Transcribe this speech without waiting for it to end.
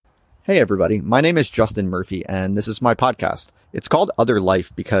Hey everybody, my name is Justin Murphy and this is my podcast. It's called Other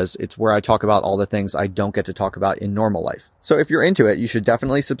Life because it's where I talk about all the things I don't get to talk about in normal life. So if you're into it, you should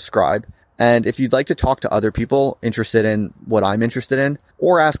definitely subscribe. And if you'd like to talk to other people interested in what I'm interested in,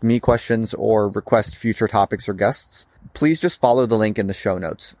 or ask me questions or request future topics or guests, please just follow the link in the show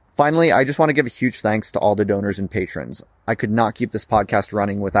notes. Finally, I just want to give a huge thanks to all the donors and patrons. I could not keep this podcast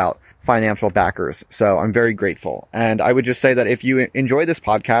running without financial backers, so I'm very grateful. And I would just say that if you enjoy this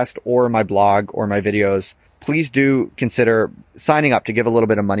podcast or my blog or my videos, please do consider signing up to give a little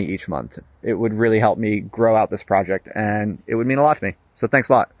bit of money each month. It would really help me grow out this project, and it would mean a lot to me. So thanks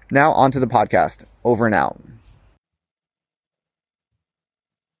a lot. Now on to the podcast. Over and out.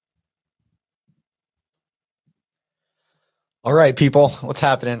 All right, people, what's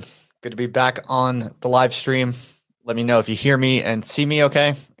happening? Good to be back on the live stream. Let me know if you hear me and see me okay.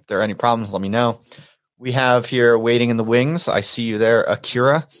 If there are any problems, let me know. We have here waiting in the wings. I see you there,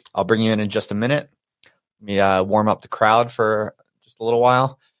 Akira. I'll bring you in just a minute. Let me warm up the crowd for just a little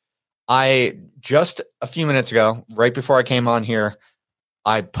while. I just a few minutes ago, right before I came on here,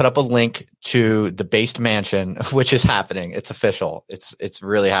 I put up a link to the Based Mansion, which is happening. It's official. It's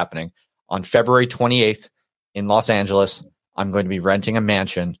really happening. On February 28th in Los Angeles, I'm going to be renting a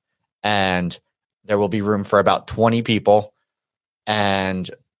mansion, and there will be room for about 20 people. And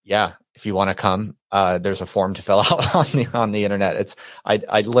yeah, if you want to come, there's a form to fill out on the internet.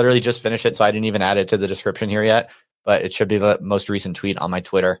 I literally just finished it, so I didn't even add it to the description here yet, but it should be the most recent tweet on my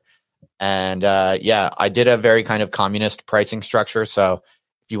Twitter. And yeah, I did a very kind of communist pricing structure. So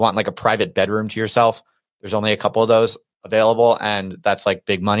if you want like a private bedroom to yourself, there's only a couple of those available, and that's like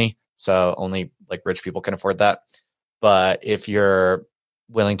big money. So only like rich people can afford that. But if you're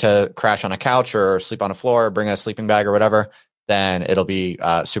willing to crash on a couch or sleep on a floor, or bring a sleeping bag or whatever, then it'll be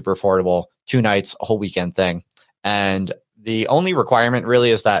super affordable. 2 nights, a whole weekend thing. And the only requirement really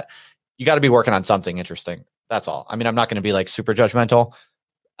is that you got to be working on something interesting. That's all. I mean, I'm not going to be like super judgmental.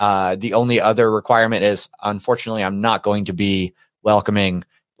 The only other requirement is, unfortunately, I'm not going to be welcoming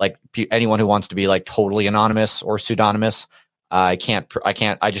like anyone who wants to be like totally anonymous or pseudonymous. I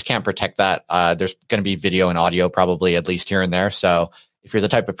just can't protect that. There's going to be video and audio probably at least here and there. So if you're the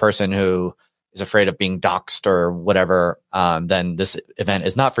type of person who is afraid of being doxxed or whatever, then this event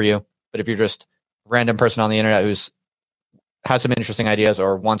is not for you. But if you're just a random person on the internet who's has some interesting ideas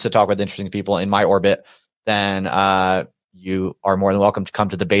or wants to talk with interesting people in my orbit, then you are more than welcome to come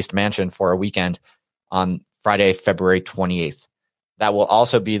to the Based Mansion for a weekend on Friday, February 28th. That will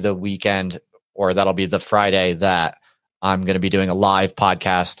also be the weekend, or that'll be the Friday that I'm going to be doing a live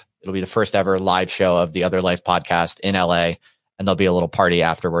podcast. It'll be the first ever live show of the Other Life podcast in LA. And there'll be a little party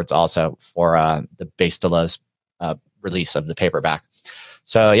afterwards also for the Basedola's release of the paperback.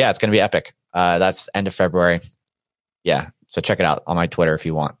 So yeah, it's going to be epic. That's end of February. Yeah. So check it out on my Twitter if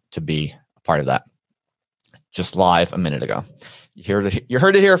you want to be a part of that. Just live a minute ago. You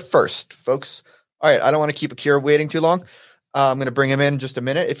heard it here first, folks. All right. I don't want to keep Akira waiting too long. I'm going to bring him in just a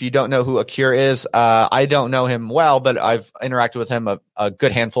minute. If you don't know who Akira is, I don't know him well, but I've interacted with him a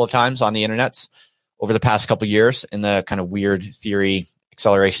good handful of times on the internets over the past couple of years in the kind of weird theory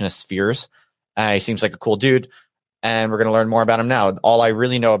accelerationist spheres. He seems like a cool dude, and we're going to learn more about him now. All I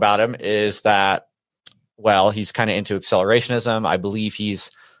really know about him is that, well, he's kind of into accelerationism. I believe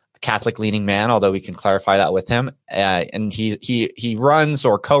he's a Catholic-leaning man, although we can clarify that with him. And he runs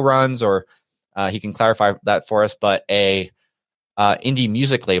or co-runs, or he can clarify that for us, but a indie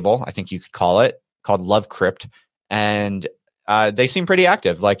music label, I think you could call it, called Love Crypt. And they seem pretty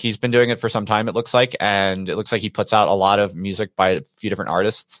active. Like he's been doing it for some time, it looks like. And it looks like he puts out a lot of music by a few different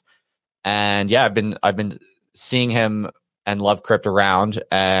artists. And yeah, I've been seeing him and Love Crypt around,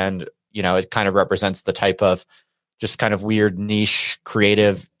 and you know, it kind of represents the type of just kind of weird niche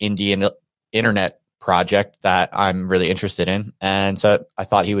creative indie and internet project that I'm really interested in. And so I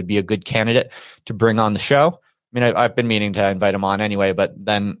thought he would be a good candidate to bring on the show. I mean, I've been meaning to invite him on anyway, but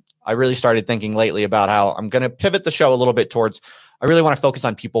then I really started thinking lately about how I'm going to pivot the show a little bit towards, I really want to focus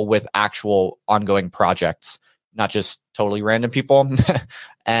on people with actual ongoing projects, not just totally random people.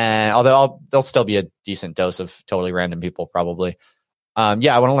 And although there'll still be a decent dose of totally random people probably.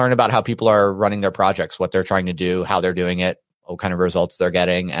 Yeah, I want to learn about how people are running their projects, what they're trying to do, how they're doing it, what kind of results they're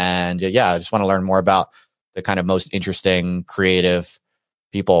getting. And yeah, I just want to learn more about the kind of most interesting, creative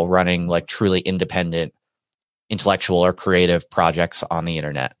people running like truly independent, intellectual or creative projects on the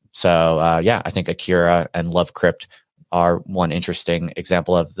internet. So yeah, I think Akira and Love Crypt are one interesting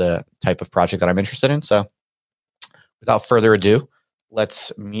example of the type of project that I'm interested in. So without further ado,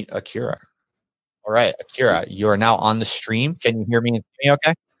 let's meet Akira. All right, Akira, you are now on the stream. Can you hear me and see me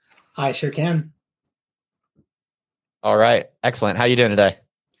okay? I sure can. All right, excellent. How you doing today?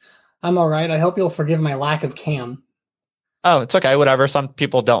 I'm all right. I hope you'll forgive my lack of cam. Oh, it's okay. Whatever. Some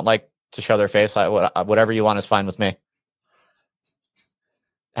people don't like to show their face. Whatever you want is fine with me.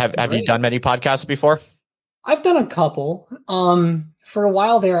 Have you Great. done many podcasts before? I've done a couple. For a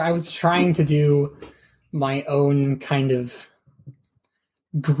while there, I was trying to do my own kind of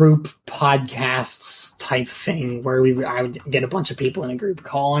group podcasts type thing where I would get a bunch of people in a group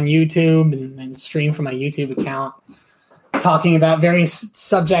call on YouTube and stream from my YouTube account talking about various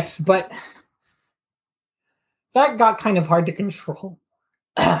subjects, but that got kind of hard to control.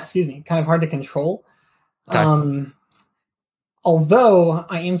 Excuse me, kind of hard to control. Okay. Although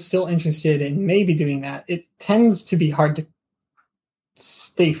I am still interested in maybe doing that, it tends to be hard to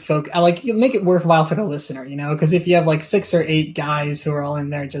stay focused. I like make it worthwhile for the listener, because if you have like 6 or 8 guys who are all in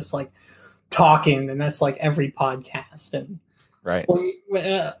there just like talking, then that's like every podcast. And right.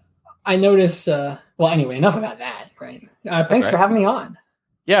 I notice. Anyway, enough about that. Right. Thanks for having me on.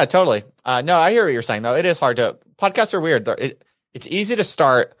 Yeah, totally. No, I hear what you're saying though. It is hard to. Podcasts are weird. It's easy to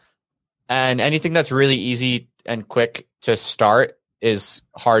start, and anything that's really easy and quick to start is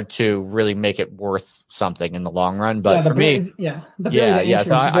hard to really make it worth something in the long run. But for me, So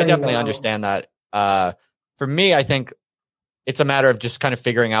I definitely understand that. For me, I think it's a matter of just kind of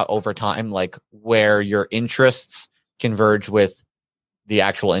figuring out over time, like where your interests converge with the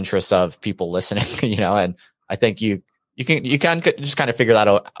actual interests of people listening, and I think you can just kind of figure that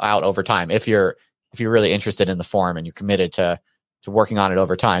out over time. If you're really interested in the form and you're committed to working on it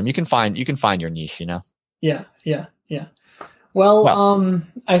over time, you can find your niche, Yeah. Well,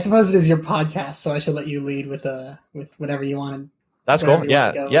 I suppose it is your podcast, so I should let you lead with whatever you want. That's cool.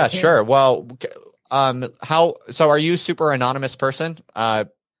 Yeah, sure. Well, so are you super anonymous person, or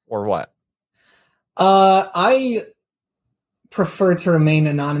what? I prefer to remain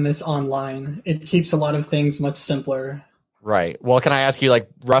anonymous online. It keeps a lot of things much simpler. Right. Well, can I ask you like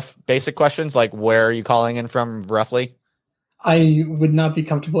rough basic questions? Like where are you calling in from roughly? I would not be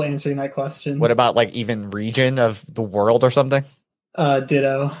comfortable answering that question. What about like even region of the world or something?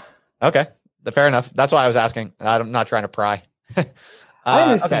 Ditto. Okay. Fair enough. That's why I was asking. I'm not trying to pry. I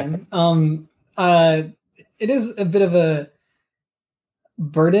understand. Okay. It is a bit of a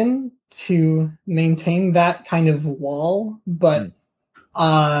burden to maintain that kind of wall, but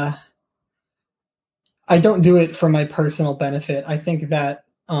I don't do it for my personal benefit. I think that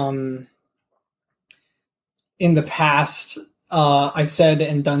in the past, I've said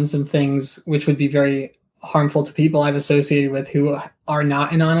and done some things which would be very harmful to people I've associated with who are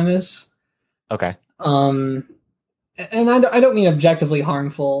not anonymous. Okay. And I don't mean objectively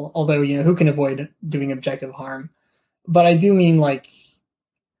harmful, although, who can avoid doing objective harm? But I do mean like,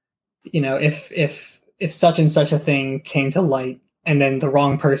 if such and such a thing came to light and then the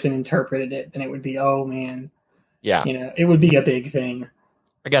wrong person interpreted it, then it would be, oh man. Yeah. It would be a big thing.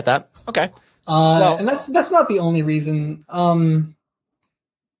 I get that. Okay. And that's not the only reason.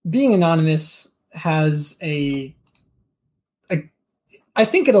 Being anonymous has I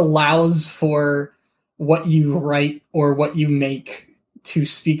think it allows for what you write or what you make to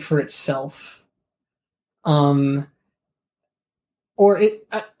speak for itself. Or it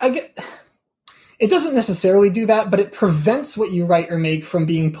doesn't necessarily do that, but it prevents what you write or make from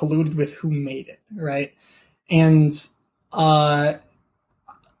being polluted with who made it, right? And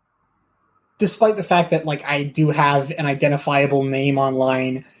despite the fact that like I do have an identifiable name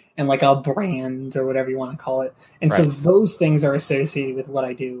online and like a brand or whatever you want to call it, and so those things are associated with what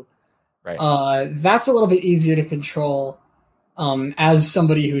I do. Right. That's a little bit easier to control as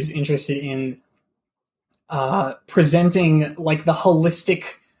somebody who's interested in presenting like the holistic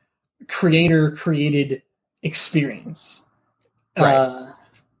creator-created experience. Right.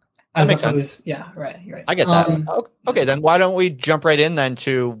 That makes sense. Yeah, right. You're right. I get that. Okay, then why don't we jump right in then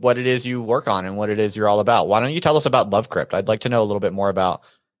to what it is you work on and what it is you're all about? Why don't you tell us about Love Crypt? I'd like to know a little bit more about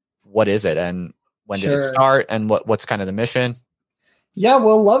what is it and when did it start and what's kind of the mission? Yeah,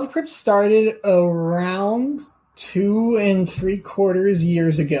 well, Love Crypt started around 2 3/4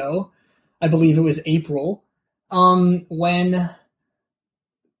 years ago. I believe it was April, when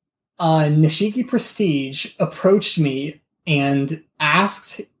Nishiki Prestige approached me and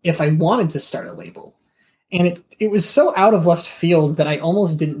asked if I wanted to start a label. And it was so out of left field that I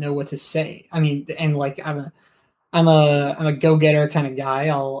almost didn't know what to say. I mean, and like I'm a go-getter kind of guy.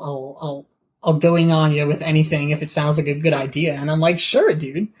 I'll go in on you with anything if it sounds like a good idea. And I'm like, sure,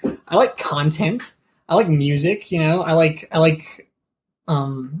 dude. I like content. I like music, I like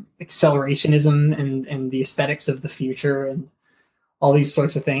accelerationism and the aesthetics of the future and all these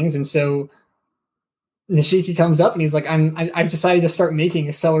sorts of things. And so Nishiki comes up and he's like, I've decided to start making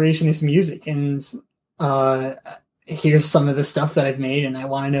accelerationist music. And here's some of the stuff that I've made, and I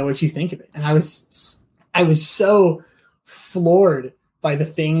want to know what you think of it. And I was so floored by the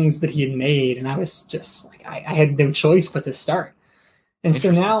things that he had made, and I was just like, I had no choice but to start. And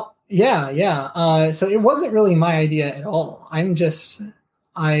so now, so it wasn't really my idea at all. I was just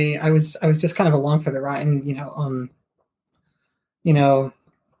kind of along for the ride, and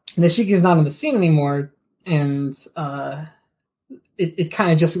Nishiki is not in the scene anymore, and it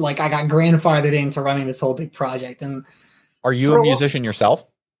kind of just like I got grandfathered into running this whole big project. And are you a musician yourself?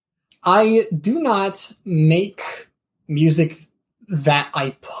 I do not make music that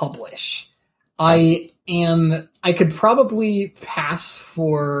I publish. I could probably pass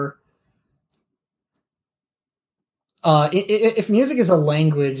for if music is a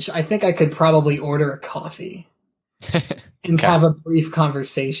language, I think I could probably order a coffee and have a brief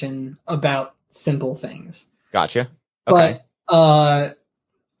conversation about simple things. Gotcha. Okay. But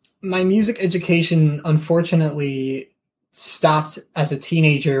my music education unfortunately stopped as a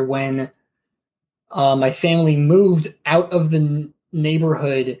teenager when my family moved out of the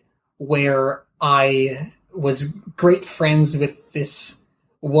neighborhood where I was great friends with this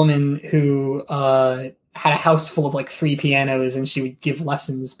woman who had a house full of like 3 pianos, and she would give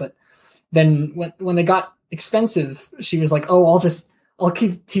lessons. But then when they got expensive, she was like, "Oh, I'll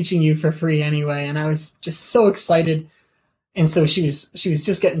keep teaching you for free anyway." And I was just so excited. And so she was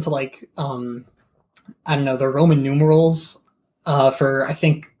just getting to like I don't know, the Roman numerals for I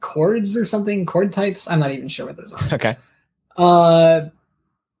think chords or something, chord types. I'm not even sure what those are. Okay.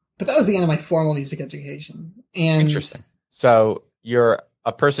 But that was the end of my formal music education. And interesting. So you're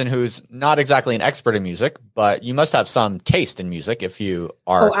a person who's not exactly an expert in music, but you must have some taste in music if you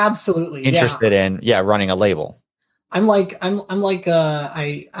are absolutely interested in running a label. I'm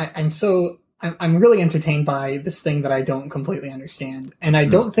really entertained by this thing that I don't completely understand. And I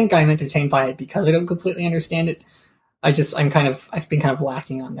don't think I'm entertained by it because I don't completely understand it. I've been kind of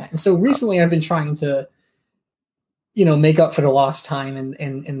lacking on that. And so recently I've been trying to, make up for the lost time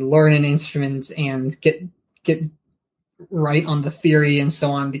and learn an instrument and get right on the theory and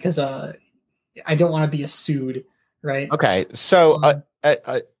so on, because I don't want to be a sued, right? Okay. So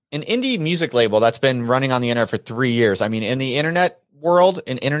an indie music label that's been running on the internet for 3 years. I mean, in the internet world,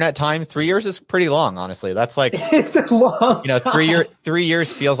 in internet time, 3 years is pretty long, honestly. That's like, it's a long time. 3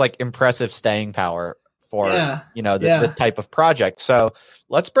 years feels like impressive staying power for, this type of project. So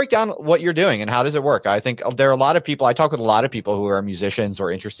let's break down what you're doing and how does it work? I think there are a lot of people, I talk with a lot of people who are musicians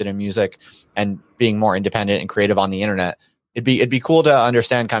or interested in music and being more independent and creative on the internet. It'd be cool to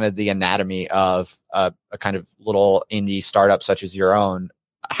understand kind of the anatomy of a kind of little indie startup such as your own.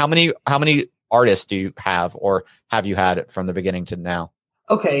 How many artists do you have, or have you had from the beginning to now?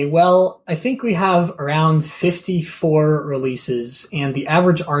 Okay, well, I think we have around 54 releases, and the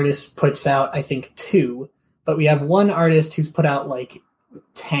average artist puts out, I think, 2, but we have one artist who's put out like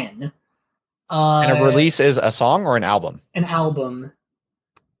 10. And a release is a song or an album? An album.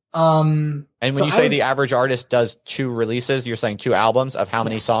 And when you say the average artist does 2 releases, you're saying 2 albums of how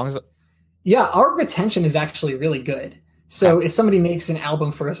many songs? Yeah, our retention is actually really good. So if somebody makes an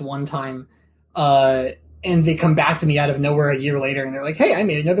album for us one time, and they come back to me out of nowhere a year later and they're like, "Hey, I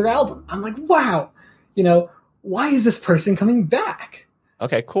made another album." I'm like, "Wow, why is this person coming back?"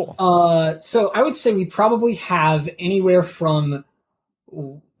 Okay, cool. So I would say we probably have anywhere from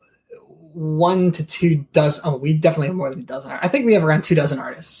 1 to 2 dozen. Oh, we definitely have more than a dozen. I think we have around 2 dozen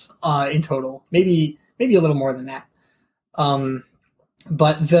artists in total. Maybe a little more than that.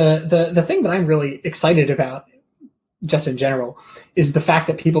 But the thing that I'm really excited about, just in general, is the fact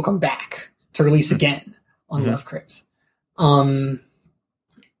that people come back to release again on Love Crypt. And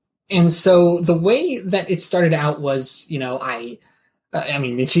so the way that it started out was,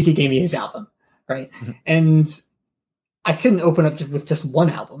 Nishiki gave me his album, right? And I couldn't open up with just one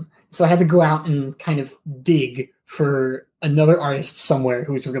album. So I had to go out and kind of dig for another artist somewhere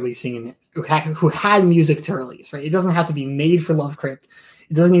who's releasing who had music to release, right? It doesn't have to be made for Love Crypt.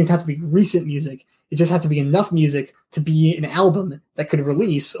 It doesn't even have to be recent music. It just has to be enough music to be an album that could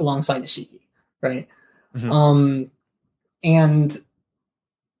release alongside Nishiki, right? And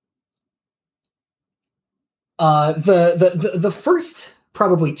the first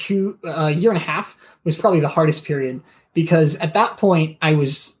probably year and a half was probably the hardest period, because at that point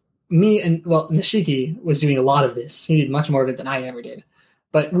Nishiki was doing a lot of this. He did much more of it than I ever did.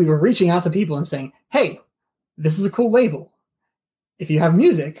 But we were reaching out to people and saying, "Hey, this is a cool label. If you have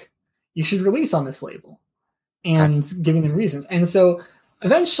music, you should release on this label," and giving them reasons. And so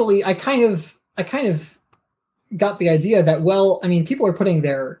eventually I kind of got the idea that, people are putting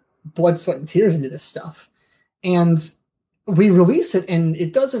their blood, sweat, and tears into this stuff. And we release it and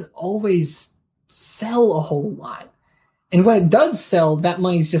it doesn't always sell a whole lot. And when it does sell, that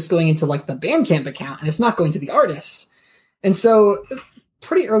money's just going into like the Bandcamp account and it's not going to the artist. And so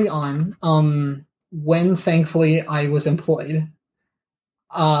pretty early on, when thankfully I was employed,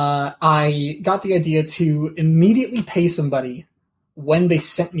 I got the idea to immediately pay somebody when they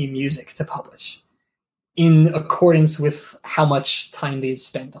sent me music to publish in accordance with how much time they had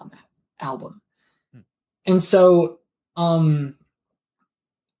spent on that album. And so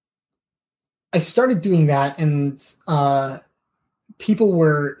I started doing that, and people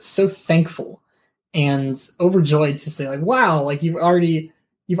were so thankful and overjoyed to say, like, wow, like you've already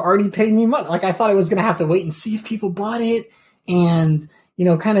paid me money. Like I thought I was going to have to wait and see if people bought it and, you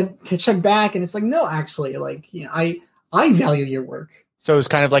know, kind of check back. And it's like, no, actually, like, you know, I value your work. So it was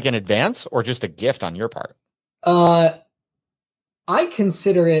kind of like an advance or just a gift on your part? I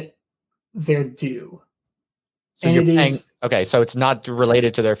consider it their due. So and you're paying, okay, so it's not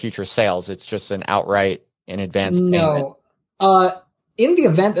related to their future sales. It's just an outright in advance payment. No. In the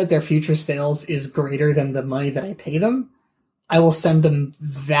event that their future sales is greater than the money that I pay them, I will send them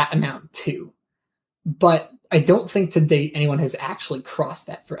that amount too. But I don't think to date anyone has actually crossed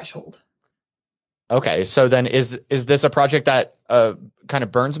that threshold. Okay, so then is this a project that kind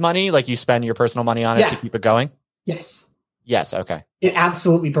of burns money? Like you spend your personal money on it to keep it going? Yes. Yes, okay. It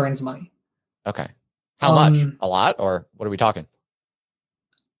absolutely burns money. Okay. How much? A lot? Or what are we talking?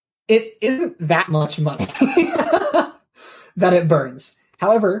 It isn't that much money that it burns.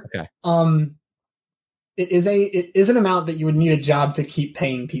 However, it is an amount that you would need a job to keep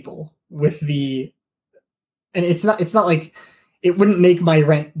paying people with and it's not like it wouldn't make my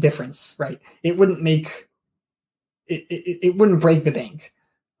rent difference, right? It wouldn't make it wouldn't break the bank.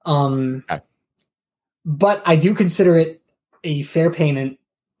 But I do consider it a fair payment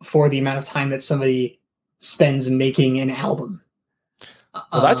for the amount of time that somebody spends making an album.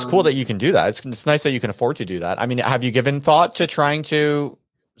 Well, that's cool that you can do that. It's nice that you can afford to do that. I mean, have you given thought to trying to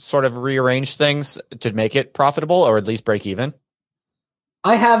sort of rearrange things to make it profitable or at least break even?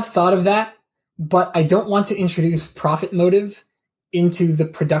 I have thought of that, but I don't want to introduce profit motive into the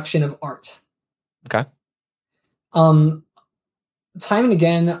production of art. Okay. Time and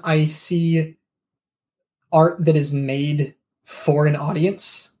again, I see art that is made for an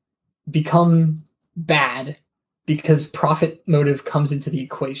audience become bad because profit motive comes into the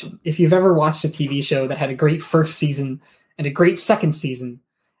equation. If you've ever watched a TV show that had a great first season and a great second season,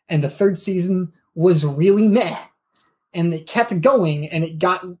 and the third season was really meh, and it kept going and it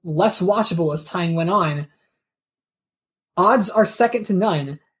got less watchable as time went on, odds are second to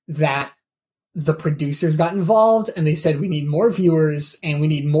none that the producers got involved and they said, we need more viewers and we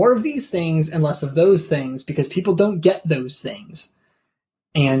need more of these things and less of those things because people don't get those things.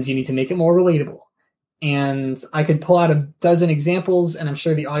 And you need to make it more relatable. And I could pull out a dozen examples, and I'm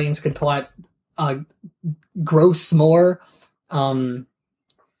sure the audience could pull out gross more. But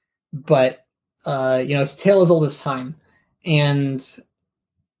it's a tale as old as time. And,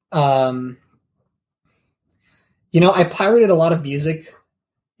 I pirated a lot of music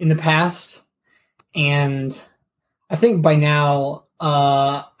in the past, and I think by now,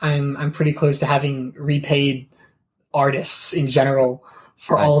 I'm pretty close to having repaid artists in general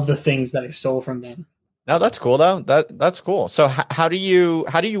for all of the things that I stole from them. No, that's cool though. That's cool. So how do you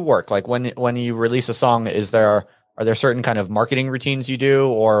work? Like when you release a song, are there certain kind of marketing routines you do,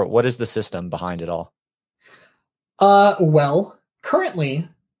 or what is the system behind it all? Well, currently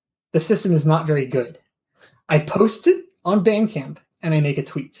the system is not very good. I post it on Bandcamp and I make a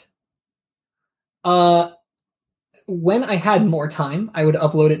tweet. When I had more time, I would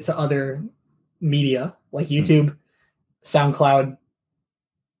upload it to other media like YouTube, SoundCloud.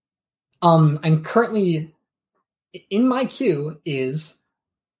 I'm currently in my queue is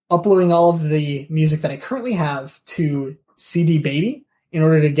uploading all of the music that I currently have to CD Baby in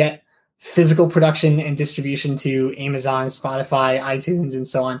order to get physical production and distribution to Amazon, Spotify, iTunes, and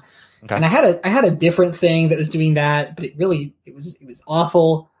so on. Okay. And I had a different thing that was doing that, but it was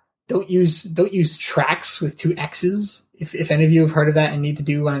awful. Don't use tracks with 2 X's. If any of you have heard of that and need to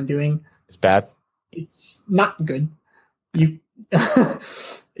do what I'm doing, it's bad. It's not good. You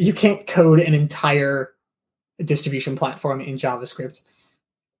can't code an entire distribution platform in JavaScript.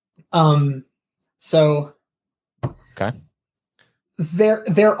 So okay.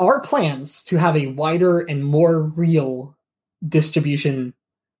 There are plans to have a wider and more real distribution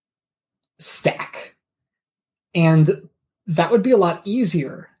stack. And that would be a lot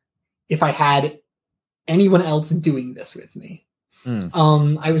easier if I had anyone else doing this with me.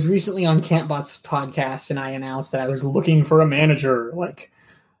 I was recently on Cantbot's podcast and I announced that I was looking for a manager,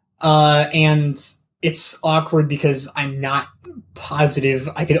 and it's awkward because I'm not positive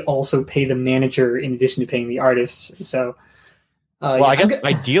I could also pay the manager in addition to paying the artists. So, well, I guess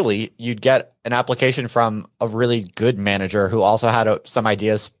ideally you'd get an application from a really good manager who also had some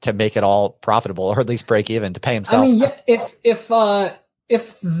ideas to make it all profitable, or at least break even, to pay himself. I mean, yeah,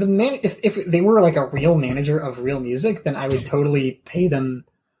 if they were like a real manager of real music, then I would totally pay them,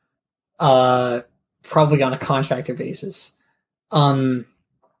 probably on a contractor basis, and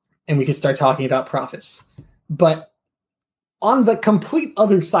we could start talking about profits. But on the complete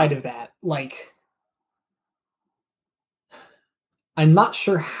other side of that, like, I'm not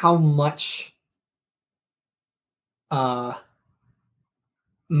sure how much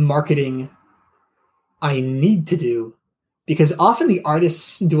marketing I need to do, because often the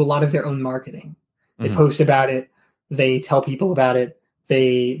artists do a lot of their own marketing. They post about it, they tell people about it,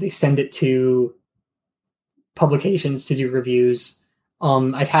 they send it to publications to do reviews.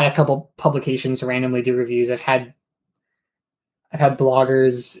 I've had a couple publications randomly do reviews. I've had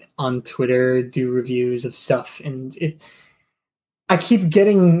bloggers on Twitter do reviews of stuff, and I keep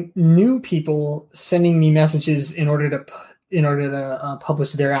getting new people sending me messages in order to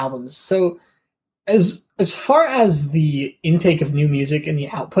publish their albums. So as far as the intake of new music and the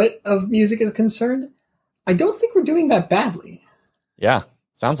output of music is concerned, I don't think we're doing that badly. Yeah,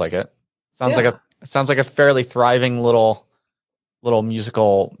 sounds like it. Sounds like a fairly thriving little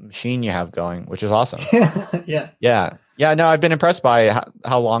musical machine you have going, which is awesome. Yeah. No, I've been impressed by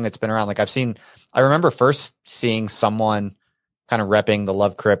how long it's been around. Like I remember first seeing someone kind of repping the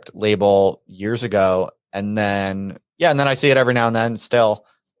Love Crypt label years ago. And then I see it every now and then still.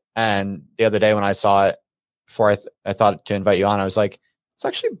 And the other day when I saw it, before I thought to invite you on, I was like, it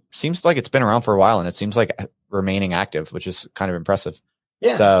actually seems like it's been around for a while, and it seems like remaining active, which is kind of impressive.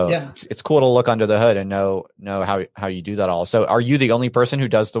 Yeah. So it's cool to look under the hood and know how you do that all. So are you the only person who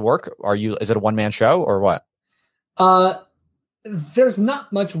does the work? Is it a one-man show or what? There's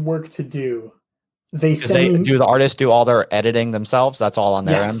not much work to do. Do the artists do all their editing themselves? That's all on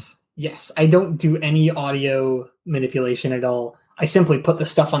their end? Yes. I don't do any audio manipulation at all. I simply put the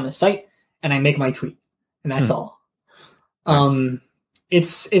stuff on the site and I make my tweet, and that's all. Nice.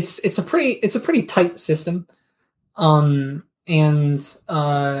 It's a pretty tight system. If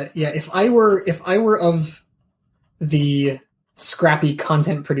I were of the scrappy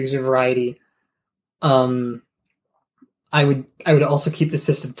content producer variety, I would also keep the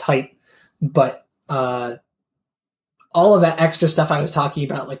system tight, but all of that extra stuff I was talking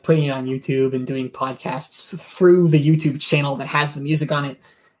about, like putting it on YouTube and doing podcasts through the YouTube channel that has the music on it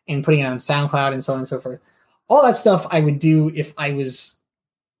and putting it on SoundCloud and so on and so forth. All that stuff I would do if I was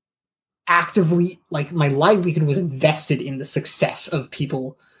actively, like, my livelihood was invested in the success of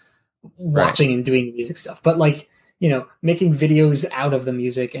people watching and doing the music stuff. But like, making videos out of the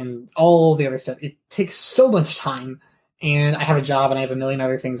music and all the other stuff, it takes so much time, and I have a job and I have a million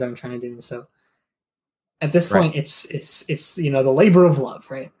other things I'm trying to do. So at this point, it's the labor of love,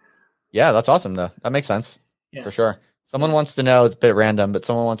 right? Yeah, that's awesome though. That makes sense for sure. Someone wants to know, it's a bit random, but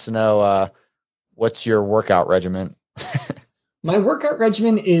someone wants to know, what's your workout regimen? My workout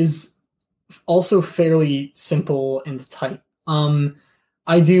regimen is also fairly simple and tight.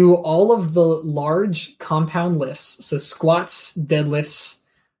 I do all of the large compound lifts, so squats, deadlifts,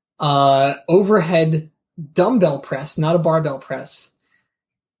 overhead dumbbell press, not a barbell press,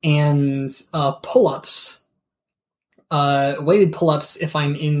 and pull-ups, weighted pull-ups if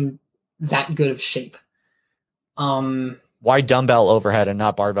I'm in that good of shape. Why dumbbell overhead and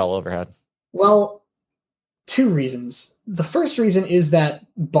not barbell overhead? Well, two reasons. The first reason is that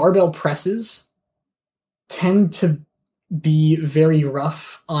barbell presses tend to be very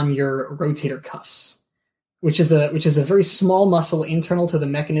rough on your rotator cuffs, which is a very small muscle internal to the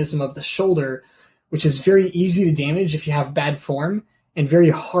mechanism of the shoulder, which is very easy to damage if you have bad form and very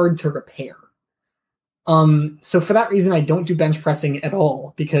hard to repair. So for that reason, I don't do bench pressing at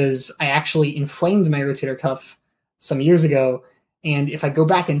all, because I actually inflamed my rotator cuff some years ago. And if I go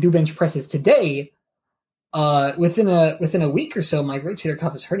back and do bench presses today, within a week or so, my rotator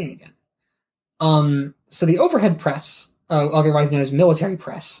cuff is hurting again. So the overhead press, otherwise known as military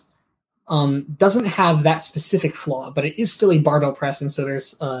press, doesn't have that specific flaw, but it is still a barbell press, and so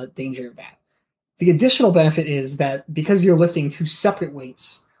there's a danger of that. The additional benefit is that because you're lifting two separate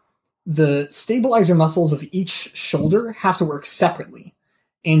weights, the stabilizer muscles of each shoulder have to work separately,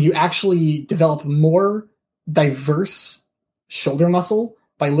 and you actually develop more diverse shoulder muscle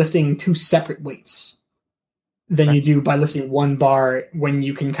by lifting two separate weights than you do by lifting one bar, when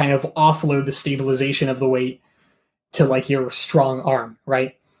you can kind of offload the stabilization of the weight to like your strong arm,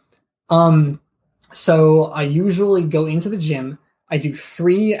 right? So I usually go into the gym. I do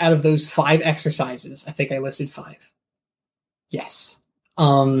 3 out of those 5 exercises. I think I listed 5. Yes.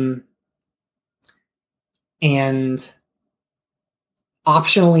 And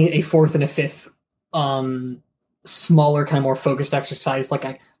optionally a 4th and a 5th smaller, kind of more focused exercise,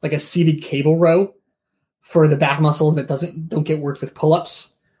 like a seated cable row for the back muscles that don't get worked with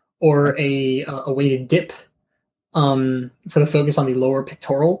pull-ups, or a weighted dip for the focus on the lower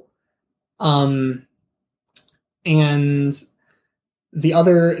pectoral. And the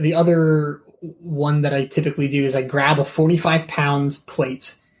other one that I typically do is I grab a 45-pound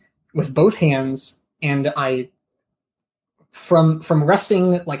plate with both hands, and I, from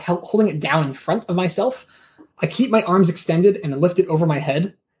resting, like holding it down in front of myself, I keep my arms extended and lift it over my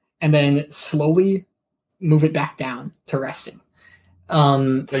head, and then slowly move it back down to resting.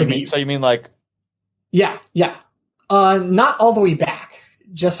 So you mean like? Yeah. Not all the way back,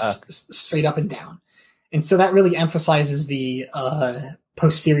 just straight up and down. And so that really emphasizes the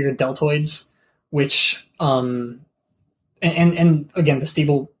posterior deltoids, which and again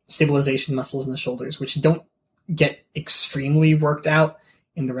the stabilization muscles in the shoulders, which don't get extremely worked out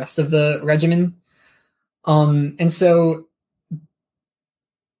in the rest of the regimen. And so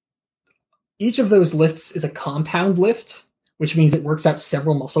each of those lifts is a compound lift, which means it works out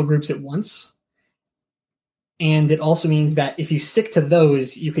several muscle groups at once. And it also means that if you stick to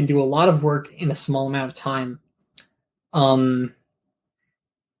those, you can do a lot of work in a small amount of time.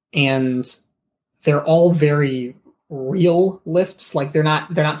 And they're all very real lifts. Like they're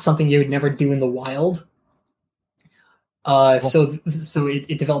not something you would never do in the wild. So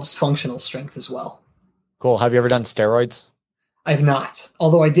it develops functional strength as well. Cool. Have you ever done steroids? I have not.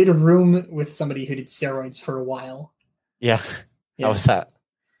 Although I did a room with somebody who did steroids for a while. Yeah. How was that?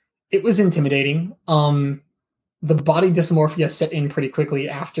 It was intimidating. The body dysmorphia set in pretty quickly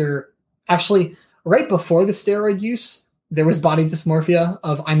after. Actually, right before the steroid use, there was body dysmorphia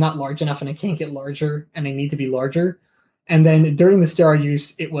of I'm not large enough and I can't get larger and I need to be larger. And then during the steroid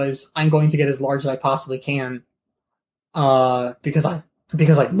use, it was I'm going to get as large as I possibly can because I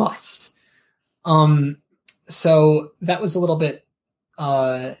must. So that was a little bit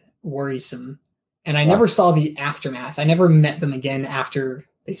worrisome. And I never saw the aftermath. I never met them again after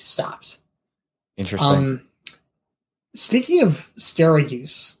they stopped. Interesting. Speaking of steroid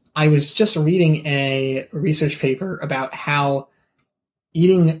use, I was just reading a research paper about how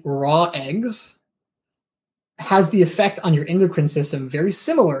eating raw eggs has the effect on your endocrine system very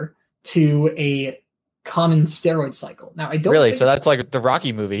similar to a common steroid cycle. Now, I don't really. So that's like the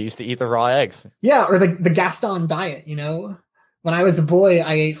Rocky movie. He used to eat the raw eggs. Yeah, or the Gaston diet. You know, when I was a boy,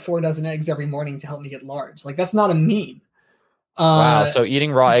 I ate 4 dozen eggs every morning to help me get large. Like that's not a meme. Wow. So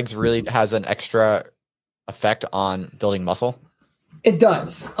eating raw eggs really has an extra effect on building muscle. It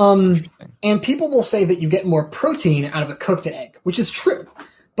does. And people will say that you get more protein out of a cooked egg, which is true.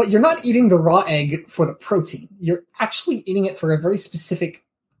 But you're not eating the raw egg for the protein. You're actually eating it for a very specific,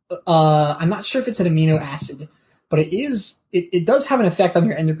 I'm not sure if it's an amino acid, but it does have an effect on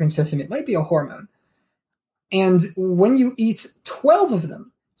your endocrine system. It might be a hormone. And when you eat 12 of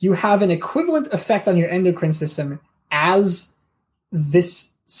them, you have an equivalent effect on your endocrine system as this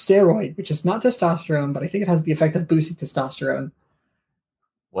steroid, which is not testosterone, but I think it has the effect of boosting testosterone.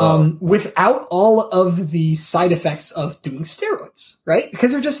 Without all of the side effects of doing steroids, right?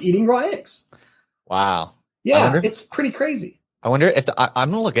 Because you're just eating raw eggs. Wow. Yeah, it's pretty crazy. I wonder if I'm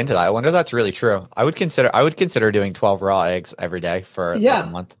going to look into that. I wonder if that's really true. I would consider doing 12 raw eggs every day for like a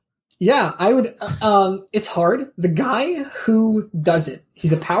month. Yeah, I would. It's hard. The guy who does it,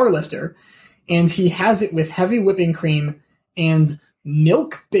 he's a power lifter, and he has it with heavy whipping cream and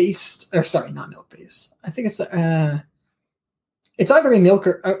milk-based, or sorry, not milk-based. I think it's either a milk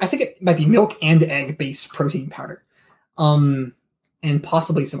or I think it might be milk and egg-based protein powder, and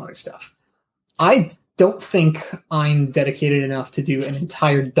possibly some other stuff. I don't think I'm dedicated enough to do an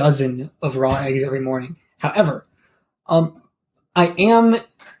entire dozen of raw eggs every morning. However, I am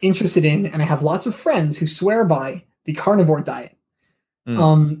interested in, and I have lots of friends who swear by the carnivore diet.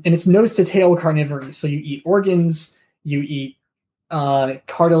 And it's nose to tail carnivory. So you eat organs, you eat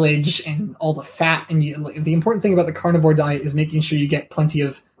cartilage and all the fat. And the important thing about the carnivore diet is making sure you get plenty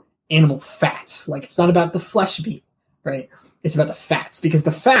of animal fat. Like it's not about the flesh meat, right? It's about the fats, because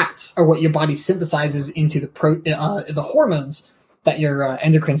the fats are what your body synthesizes into the hormones that your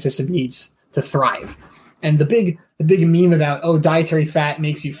endocrine system needs to thrive. And the big meme about dietary fat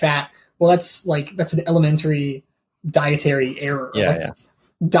makes you fat. Well, that's an elementary dietary error.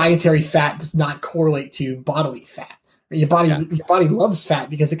 Dietary fat does not correlate to bodily fat. Your body loves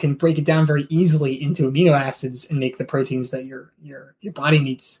fat because it can break it down very easily into amino acids and make the proteins that your body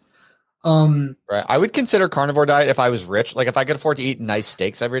needs Right. I would consider carnivore diet if I was rich. Like if I could afford to eat nice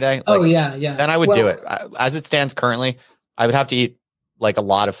steaks every day. Like, yeah. Then I would do it. As it stands currently, I would have to eat like a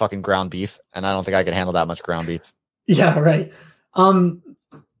lot of fucking ground beef, and I don't think I could handle that much ground beef. Yeah, right.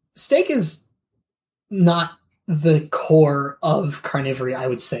 Steak is not the core of carnivory, I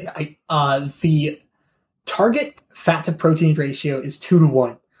would say. The target fat to protein ratio is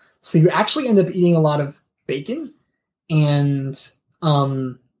 2-1. So you actually end up eating a lot of bacon and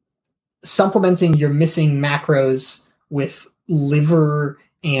supplementing your missing macros with liver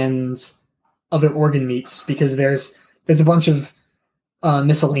and other organ meats, because there's a bunch of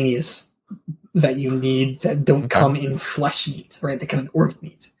miscellaneous that you need that don't come in flesh meat, right? They come in organ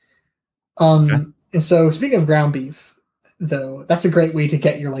meat. And so speaking of ground beef, though, that's a great way to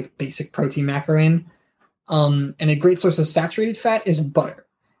get your like basic protein macro in. And a great source of saturated fat is butter.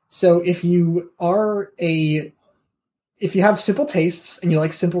 So if you have simple tastes and you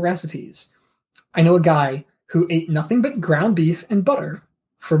like simple recipes, I know a guy who ate nothing but ground beef and butter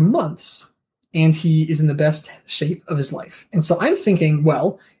for months, and he is in the best shape of his life. And so I'm thinking,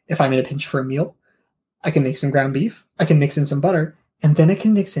 well, if I'm in a pinch for a meal, I can make some ground beef, I can mix in some butter, and then I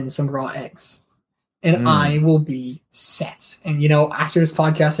can mix in some raw eggs. And I will be set. And, after this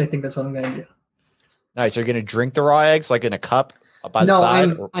podcast, I think that's what I'm going to do. Nice. Are you going to drink the raw eggs like in a cup by the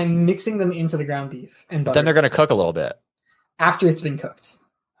side? No, I'm mixing them into the ground beef and butter. Then they're going to cook a little bit. After it's been cooked.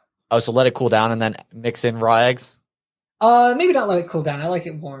 Oh, so let it cool down and then mix in raw eggs? Maybe not let it cool down. I like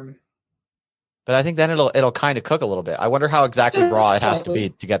it warm. But I think then it'll kind of cook a little bit. I wonder how exactly raw it has to be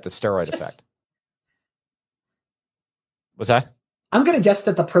to get the steroid effect. What's that? I'm going to guess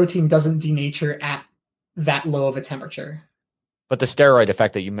that the protein doesn't denature at that low of a temperature. But the steroid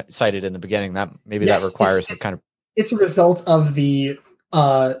effect that you cited in the beginning, that requires some kind of... It's a result of the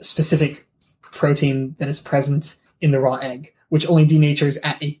specific protein that is present in the raw egg, which only denatures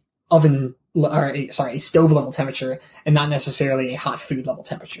at a stove level temperature and not necessarily a hot food level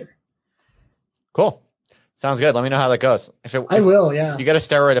temperature. Cool. Sounds good. Let me know how that goes. I will, yeah. If you get a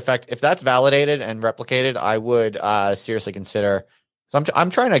steroid effect, if that's validated and replicated, I would seriously consider. So I'm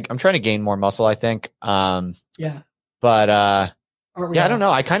trying to gain more muscle, I think. Yeah. But I don't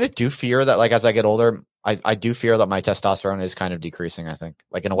know. I kind of do fear that, like, as I get older, I do fear that my testosterone is kind of decreasing. I think,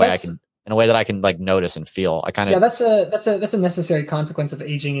 like, in a way that I can like notice and feel. That's a necessary consequence of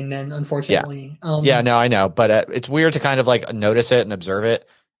aging in men, unfortunately. Yeah. No, I know, but it's weird to kind of like notice it and observe it,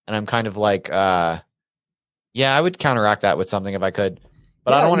 and I'm kind of like, I would counteract that with something if I could,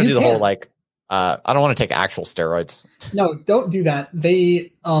 but I don't want to do the whole like. I don't want to take actual steroids. No, don't do that.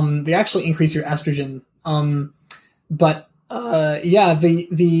 They actually increase your estrogen. But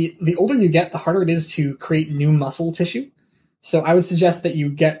the older you get, the harder it is to create new muscle tissue. So I would suggest that you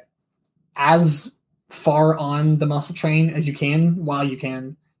get as far on the muscle train as you can while you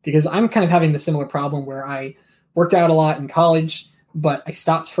can, because I'm kind of having the similar problem where I worked out a lot in college, but I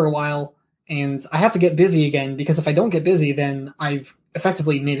stopped for a while and I have to get busy again, because if I don't get busy, then I've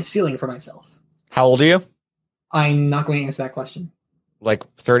effectively made a ceiling for myself. How old are you? I'm not going to answer that question. Like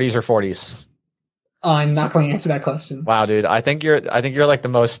 30s or 40s? I'm not going to answer that question. Wow, dude. I think you're like the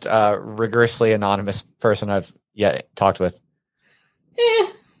most rigorously anonymous person I've yet talked with.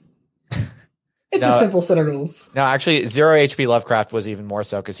 It's a simple set of rules. No, actually, Zero HP Lovecraft was even more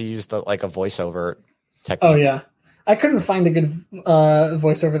so, because he used like a voiceover technique. Oh yeah, I couldn't find a good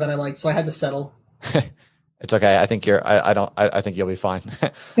voiceover that I liked, so I had to settle. It's okay. I think I think you'll be fine.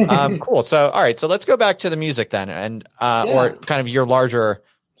 Cool. So, all right. So let's go back to the music then, and or kind of your larger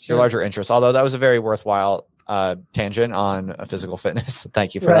interests. Although that was a very worthwhile tangent on physical fitness.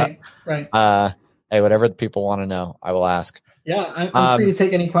 Thank you for that. Right. Hey, whatever the people want to know, I will ask. Yeah, I'm free to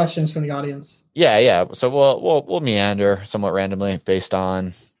take any questions from the audience. Yeah. So we'll meander somewhat randomly based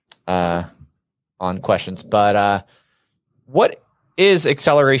on questions. But what is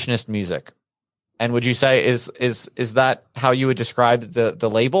accelerationist music? And would you say is that how you would describe the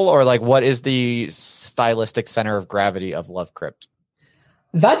label, or like what is the stylistic center of gravity of Love Crypt?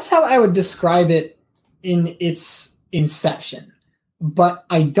 That's how I would describe it in its inception. But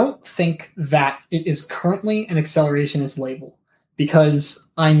I don't think that it is currently an accelerationist label, because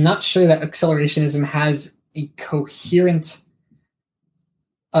I'm not sure that accelerationism has a coherent,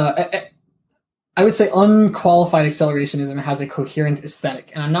 I would say unqualified accelerationism has a coherent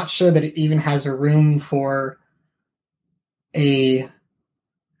aesthetic, and I'm not sure that it even has a room for a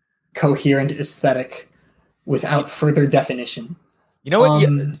coherent aesthetic without further definition. You know what?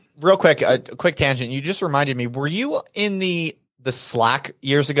 Real quick, a quick tangent. You just reminded me. Were you in the Slack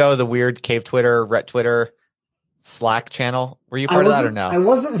years ago? The weird cave Twitter, Ret Twitter, Slack channel. Were you part of that or no? I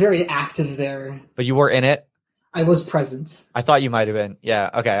wasn't very active there. But you were in it. I was present. I thought you might have been. Yeah.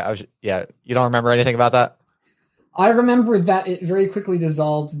 Okay. Yeah. You don't remember anything about that? I remember that it very quickly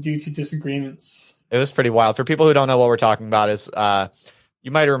dissolved due to disagreements. It was pretty wild. For people who don't know what we're talking about, is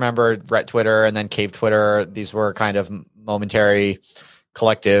you might remember Ret Twitter and then Cave Twitter. These were kind of momentary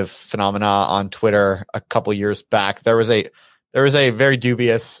collective phenomena on Twitter a couple years back. There was a very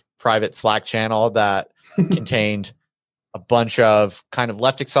dubious private Slack channel that contained a bunch of kind of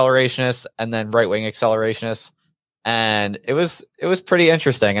left accelerationists and then right wing accelerationists. And it was pretty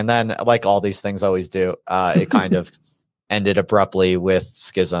interesting. And then, like all these things always do, it kind of ended abruptly with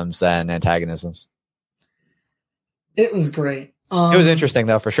schisms and antagonisms. It was great. It was interesting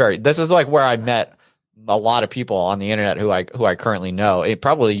though, for sure. This is like where I met a lot of people on the internet who I currently know. It's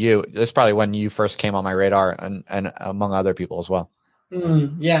probably when you first came on my radar, and among other people as well.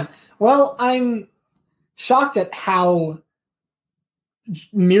 Yeah. Well, I'm shocked at how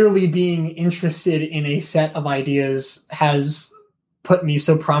merely being interested in a set of ideas has put me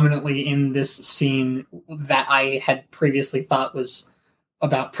so prominently in this scene that I had previously thought was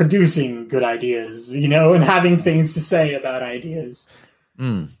about producing good ideas, and having things to say about ideas.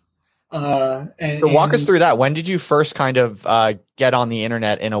 So walk us through that. When did you first kind of get on the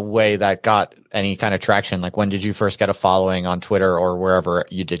internet in a way that got any kind of traction? Like, when did you first get a following on Twitter or wherever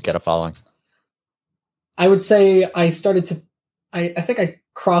you did get a following? I would say I started to, I think I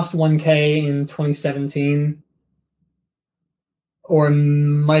crossed 1K in 2017, or it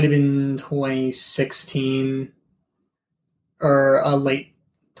might have been 2016, or late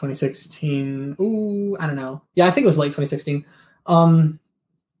 2016. Ooh, I don't know. Yeah, I think it was late 2016. And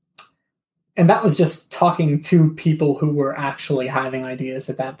that was just talking to people who were actually having ideas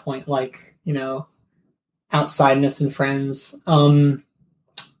at that point, like, outsideness and friends. How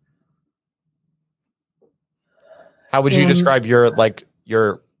would you describe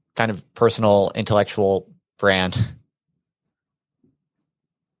your kind of personal intellectual brand?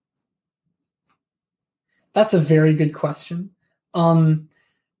 That's a very good question.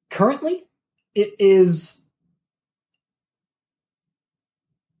 Currently, it is,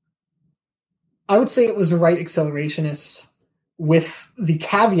 I would say it was a right accelerationist, with the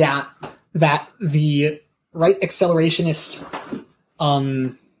caveat that the right accelerationist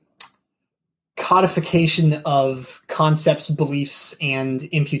codification of concepts, beliefs, and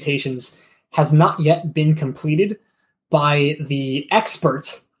imputations has not yet been completed by the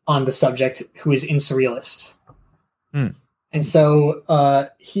expert on the subject, who is Insurrealist. And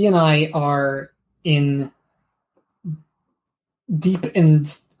so he and I are in deep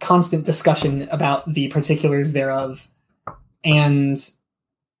and constant discussion about the particulars thereof, and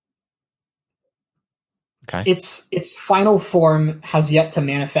its final form has yet to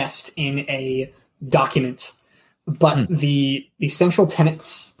manifest in a document, but the central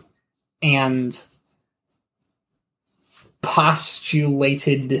tenets and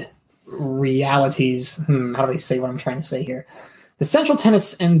postulated realities, how do I say what I'm trying to say here? The central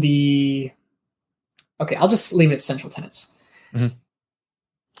tenets and I'll just leave it at central tenets.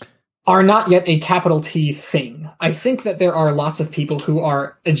 Are not yet a capital T thing. I think that there are lots of people who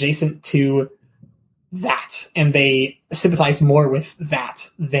are adjacent to that, and they sympathize more with that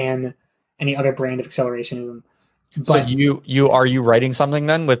than any other brand of accelerationism. But so are you writing something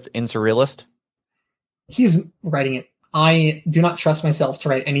then with Insurrealist? He's writing it. I do not trust myself to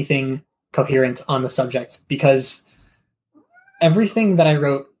write anything coherent on the subject, because everything that I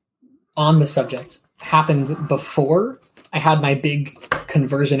wrote on the subject happened before I had my big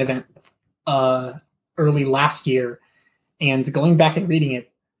conversion event early last year. And going back and reading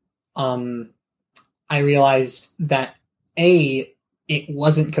it, I realized that it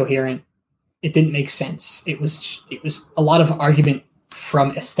wasn't coherent. It didn't make sense. It was a lot of argument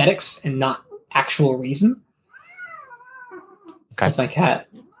from aesthetics and not actual reason. Okay. That's my cat.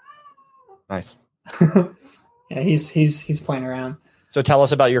 Nice. Yeah, he's playing around. So tell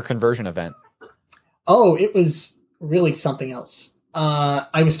us about your conversion event. Oh, it was really something else.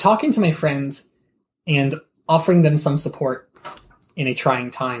 I was talking to my friend and offering them some support in a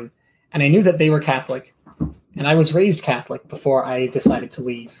trying time. And I knew that they were Catholic, and I was raised Catholic before I decided to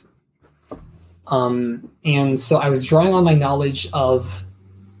leave. And so I was drawing on my knowledge of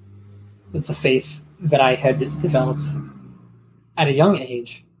the faith that I had developed at a young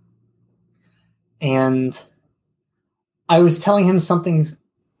age. And I was telling him something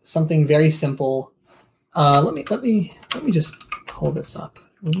very simple. Let me just pull this up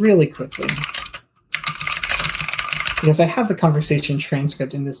really quickly, because I have the conversation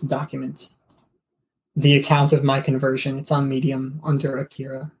transcript in this document. The account of my conversion. It's on Medium under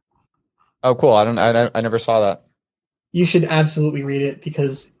Akira. Oh, cool. I never saw that. You should absolutely read it,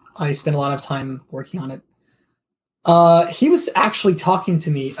 because I spent a lot of time working on it. He was actually talking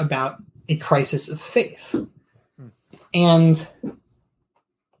to me about a crisis of faith. And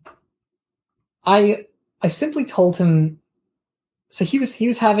I simply told him, so he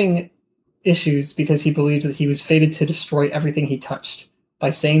was having issues because he believed that he was fated to destroy everything he touched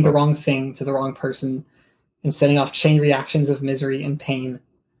by saying the wrong thing to the wrong person and setting off chain reactions of misery and pain.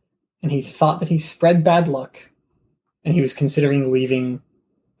 And he thought that he spread bad luck, and he was considering leaving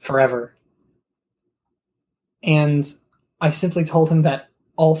forever. And I simply told him that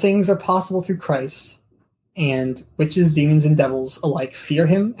all things are possible through Christ, and witches, demons, and devils alike fear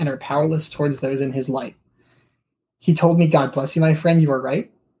him and are powerless towards those in his light. He told me, "God bless you, my friend, you are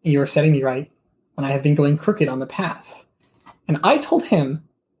right, and you are setting me right when I have been going crooked on the path." And I told him,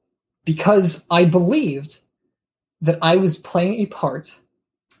 because I believed that I was playing a part,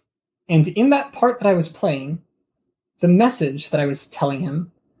 and in that part that I was playing, the message that I was telling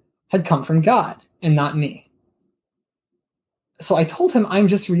him had come from God and not me. So I told him, I'm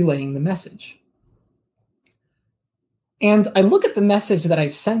just relaying the message. And I look at the message that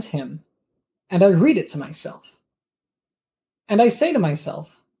I've sent him, and I read it to myself. And I say to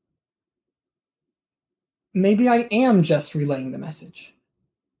myself, maybe I am just relaying the message.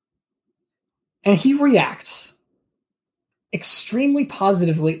 And he reacts extremely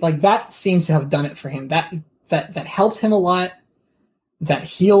positively. Like, that seems to have done it for him. That helped him a lot. That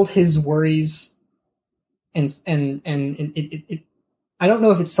healed his worries. And it I don't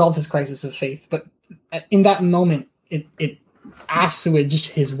know if it solved his crisis of faith, but in that moment, it assuaged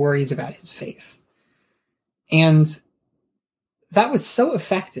his worries about his faith. And that was so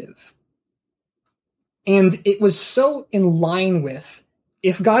effective. And it was so in line with,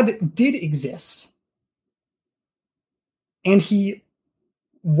 if God did exist, and he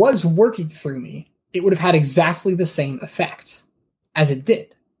was working through me, it would have had exactly the same effect as it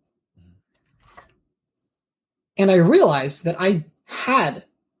did. And I realized that I had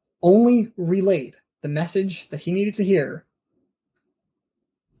only relayed the message that he needed to hear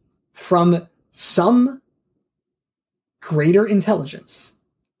from some greater intelligence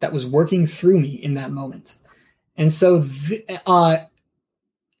that was working through me in that moment. And so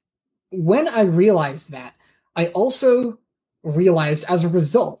when I realized that, I also realized as a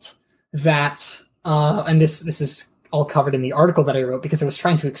result that, and this is all covered in the article that I wrote, because I was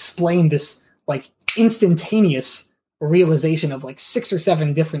trying to explain this like instantaneous realization of like 6 or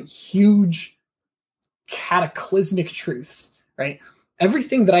 7 different huge cataclysmic truths, right?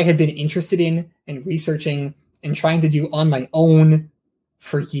 Everything that I had been interested in and researching and trying to do on my own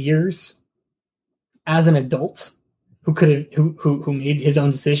for years as an adult who made his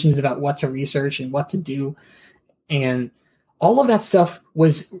own decisions about what to research and what to do. And all of that stuff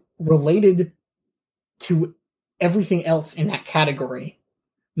was related to everything else in that category,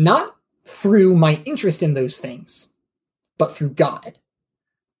 not through my interest in those things, but through God.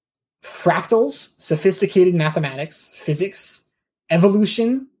 Fractals, sophisticated mathematics, physics,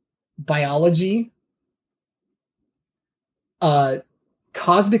 evolution, biology,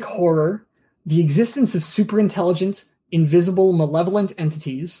 cosmic horror, the existence of superintelligent, invisible, malevolent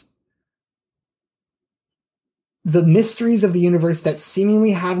entities, the mysteries of the universe that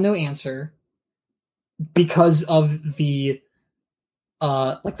seemingly have no answer because of the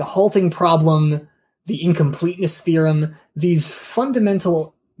like the halting problem, the incompleteness theorem, these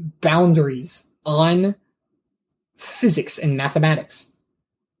fundamental boundaries on physics and mathematics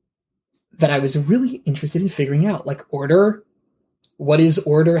that I was really interested in figuring out, like order. What is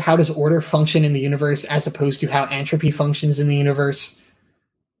order? How does order function in the universe as opposed to how entropy functions in the universe?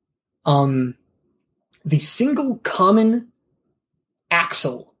 The single common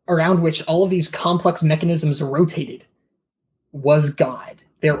axle around which all of these complex mechanisms rotated was God,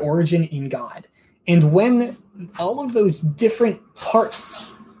 their origin in God. And when all of those different parts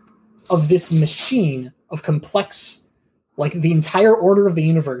of this machine of complex, like the entire order of the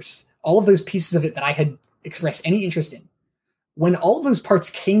universe, all of those pieces of it that I had expressed any interest in, when all of those parts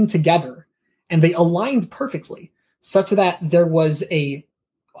came together and they aligned perfectly such that there was a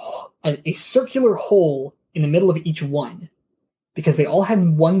circular hole in the middle of each one, because they all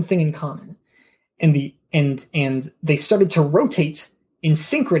had one thing in common, and they started to rotate in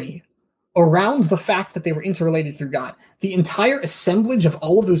synchrony around the fact that they were interrelated through God. The entire assemblage of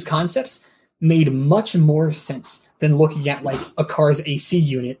all of those concepts made much more sense than looking at like a car's AC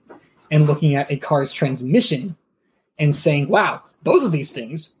unit and looking at a car's transmission and saying, wow, both of these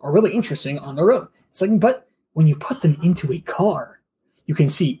things are really interesting on their own. It's like, but when you put them into a car, you can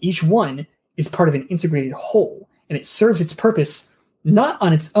see each one is part of an integrated whole, and it serves its purpose not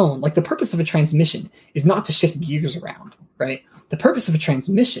on its own. Like, the purpose of a transmission is not to shift gears around, right? The purpose of a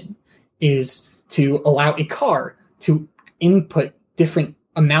transmission is to allow a car to input different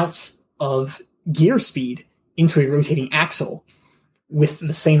amounts of gear speed into a rotating axle with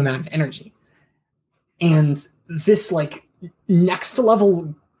the same amount of energy. And this like next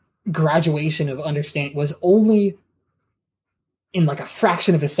level graduation of understanding was only in like a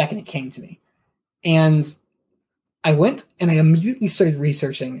fraction of a second it came to me. And I went and I immediately started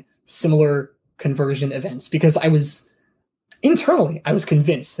researching similar conversion events because I was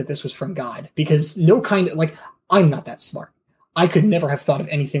convinced that this was from God, because I'm not that smart. I could never have thought of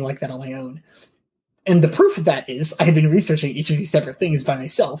anything like that on my own. And the proof of that is I had been researching each of these separate things by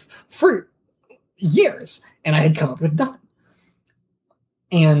myself for years, and I had come up with nothing.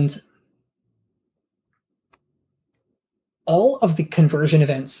 And all of the conversion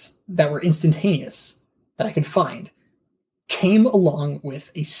events that were instantaneous that I could find came along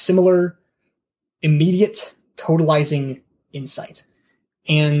with a similar immediate totalizing insight.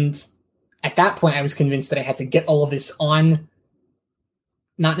 And at that point, I was convinced that I had to get all of this on,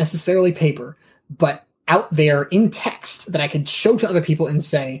 not necessarily paper, but out there in text that I could show to other people and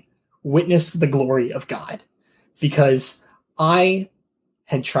say, witness the glory of God. Because I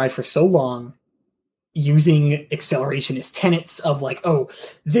had tried for so long using accelerationist tenets of like, oh,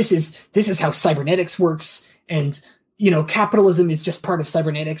 this is how cybernetics works, and capitalism is just part of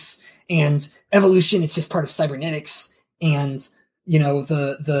cybernetics, and evolution is just part of cybernetics, and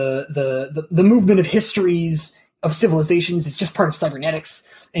the movement of histories of civilizations is just part of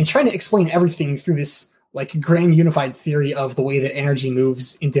cybernetics, and trying to explain everything through this like grand unified theory of the way that energy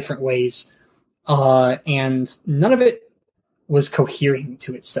moves in different ways. And none of it was cohering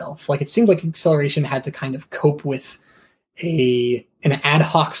to itself. Like, it seemed like acceleration had to kind of cope with an ad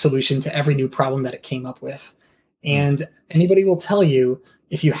hoc solution to every new problem that it came up with. And anybody will tell you,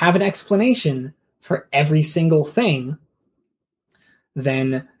 if you have an explanation for every single thing,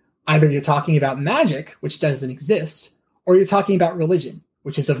 then either you're talking about magic, which doesn't exist, or you're talking about religion,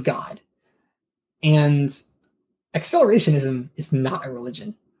 which is of God. And accelerationism is not a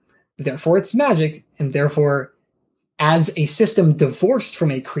religion. Therefore, it's magic, and therefore, as a system divorced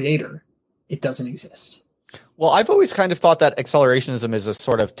from a creator, it doesn't exist. Well, I've always kind of thought that accelerationism is a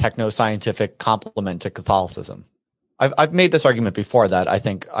sort of techno-scientific complement to Catholicism. I've made this argument before that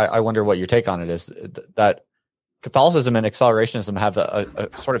I wonder what your take on it is, that Catholicism and accelerationism have a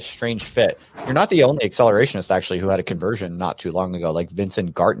sort of strange fit. You're not the only accelerationist, actually, who had a conversion not too long ago, like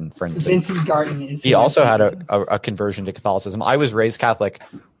Vincent Garton, for instance. Vincent Garton is... He also had a conversion to Catholicism. I was raised Catholic,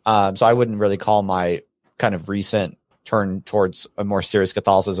 so I wouldn't really call my kind of recent turn towards a more serious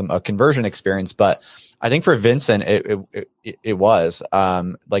Catholicism a conversion experience, but I think for Vincent, it was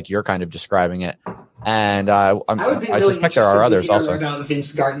like you're kind of describing it. And I suspect there are others also. About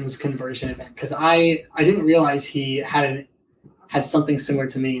Vince Garton's conversion event, because I didn't realize he had something similar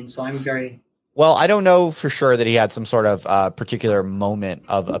to me, and so I'm very... Well, I don't know for sure that he had some sort of particular moment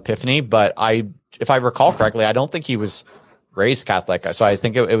of epiphany, but if I recall correctly, I don't think he was raised Catholic. So I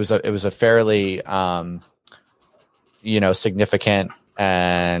think it was a fairly significant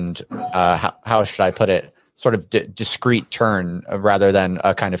and how should I put it, sort of discrete turn rather than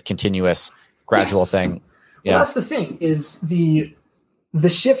a kind of continuous gradual thing. Yeah. Well, that's the thing, is the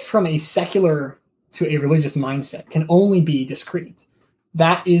shift from a secular to a religious mindset can only be discrete.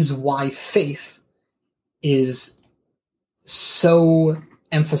 That is why faith is so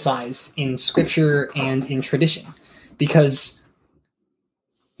emphasized in scripture and in tradition, because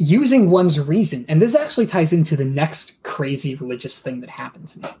using one's reason, and this actually ties into the next crazy religious thing that happened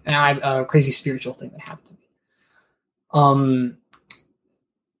to me, and crazy spiritual thing that happened to me.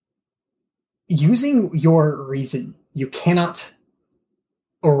 Using your reason, you cannot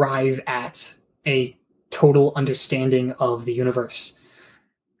arrive at a total understanding of the universe.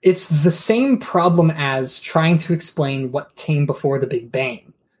 It's the same problem as trying to explain what came before the Big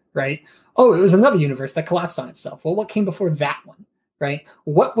Bang, right? Oh, it was another universe that collapsed on itself. Well, what came before that one, right?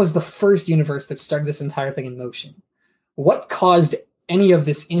 What was the first universe that started this entire thing in motion? What caused any of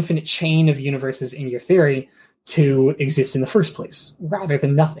this infinite chain of universes in your theory to exist in the first place, rather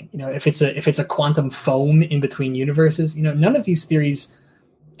than nothing? If it's a quantum foam in between universes, none of these theories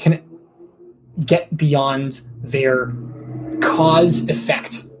can get beyond their cause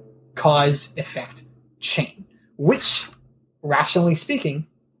effect chain, which, rationally speaking,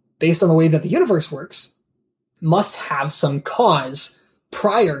 based on the way that the universe works, must have some cause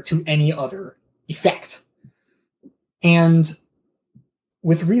prior to any other effect. And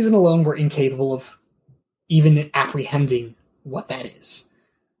with reason alone, we're incapable of even apprehending what that is.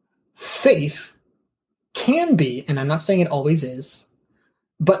 Faith can be, and I'm not saying it always is,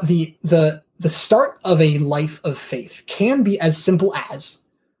 but the start of a life of faith can be as simple as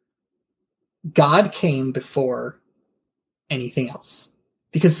God came before anything else.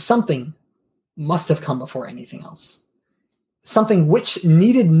 Because something must have come before anything else. Something which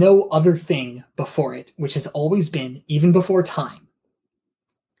needed no other thing before it, which has always been, even before time.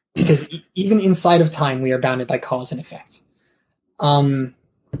 Because even inside of time, we are bounded by cause and effect. And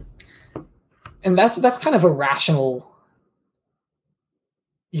that's kind of a rational...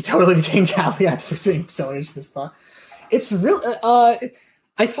 You totally became caveat for saying acceleration this thought. It's real...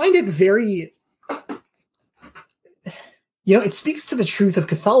 I find it very... it speaks to the truth of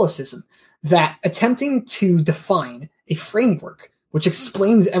Catholicism that attempting to define a framework which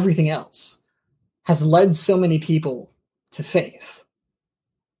explains everything else has led so many people to faith.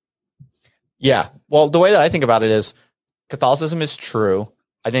 Yeah. Well, the way that I think about it is Catholicism is true.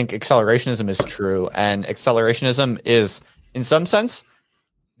 I think accelerationism is true. And accelerationism is, in some sense,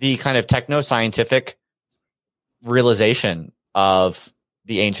 the kind of techno-scientific realization of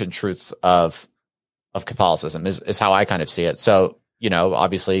the ancient truths of Catholicism is how I kind of see it. So,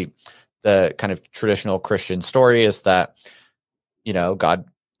 obviously the kind of traditional Christian story is that, God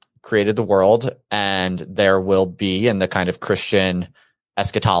created the world and there will be in the kind of Christian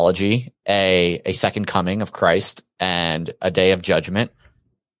eschatology a second coming of Christ and a day of judgment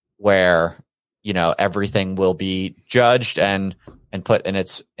where, everything will be judged and put in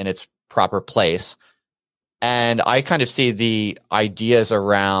its proper place. And I kind of see the ideas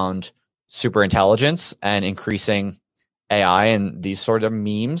around superintelligence and increasing AI and these sort of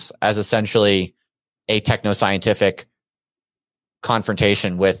memes as essentially a techno-scientific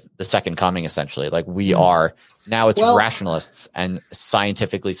confrontation with the second coming, essentially. Like we are now, it's rationalists and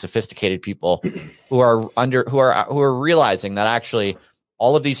scientifically sophisticated people who are realizing that actually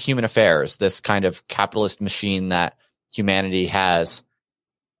all of these human affairs, this kind of capitalist machine that humanity has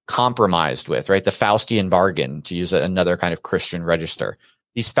compromised with, right? The Faustian bargain, to use another kind of Christian register.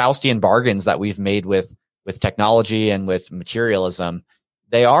 These Faustian bargains that we've made with technology and with materialism,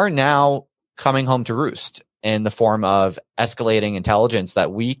 they are now coming home to roost in the form of escalating intelligence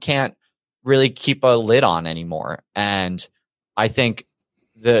that we can't really keep a lid on anymore. And I think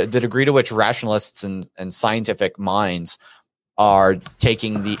the degree to which rationalists and scientific minds are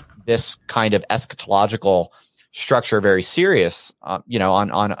taking this kind of eschatological structure very serious,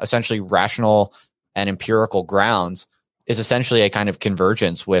 on essentially rational and empirical grounds, is essentially a kind of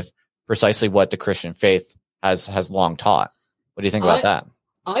convergence with precisely what the Christian faith has long taught. What do you think about that?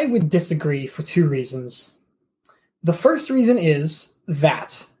 I would disagree for two reasons. The first reason is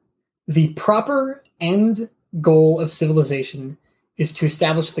that the proper end goal of civilization is to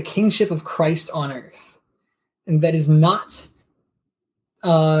establish the kingship of Christ on earth. And that is not...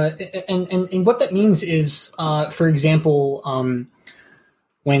 and what that means is, for example,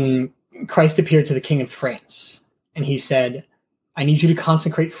 when Christ appeared to the King of France, and he said, "I need you to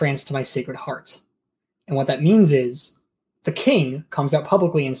consecrate France to my Sacred Heart." And what that means is, the king comes out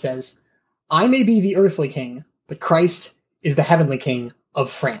publicly and says, "I may be the earthly king, but Christ is the heavenly king of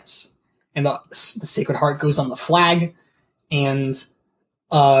France." And the Sacred Heart goes on the flag, and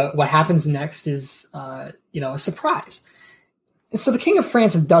what happens next is, a surprise. And so the King of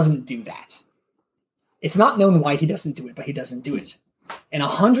France doesn't do that. It's not known why he doesn't do it, but he doesn't do it. And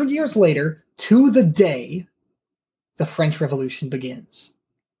 100 years later, to the day, the French Revolution begins.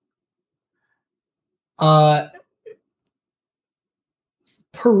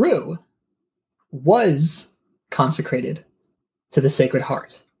 Peru was consecrated to the Sacred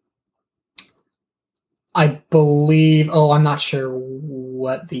Heart. I believe... I'm not sure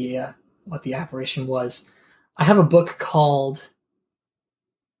what the apparition was. I have a book called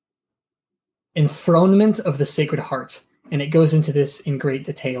Enthronement of the Sacred Heart, and it goes into this in great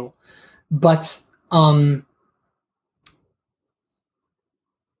detail. But the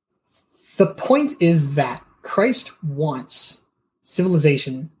point is that Christ wants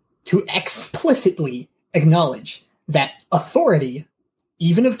civilization to explicitly acknowledge that authority,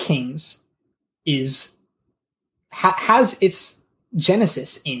 even of kings, has its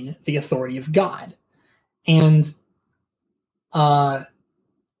genesis in the authority of God. And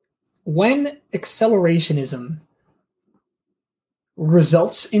when accelerationism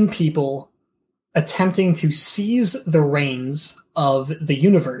results in people attempting to seize the reins of the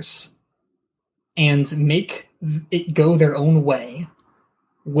universe and make it go their own way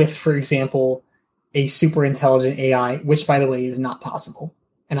with, for example, a super intelligent AI, which, by the way, is not possible.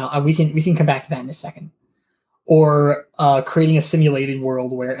 And we can come back to that in a second. Or creating a simulated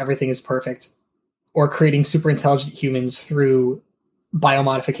world where everything is perfect, or creating super intelligent humans through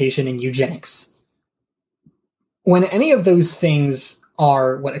biomodification and eugenics. When any of those things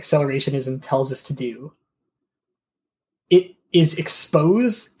are what accelerationism tells us to do, it is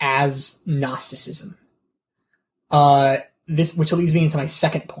exposed as Gnosticism. which leads me into my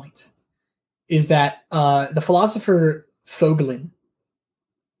second point, is that the philosopher Vogelin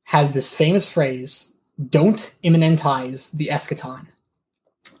has this famous phrase, "Don't immanentize the eschaton."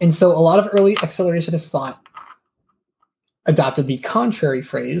 And so a lot of early accelerationist thought adopted the contrary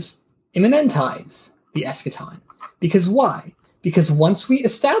phrase, "immanentize the eschaton." Because why? Because once we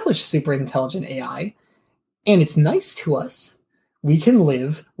establish superintelligent AI, and it's nice to us, we can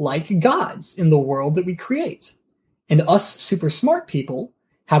live like gods in the world that we create. And us super smart people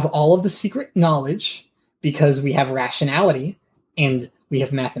have all of the secret knowledge because we have rationality and we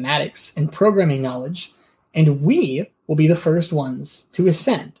have mathematics and programming knowledge, and we will be the first ones to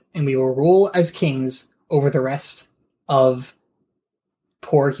ascend, and we will rule as kings over the rest of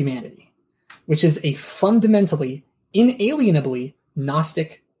poor humanity, which is a fundamentally, inalienably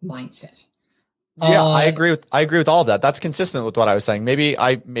Gnostic mindset. Yeah, I agree with all of that. That's consistent with what I was saying. Maybe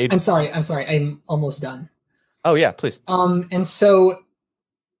I made. I'm sorry. I'm almost done. Oh yeah, please. And so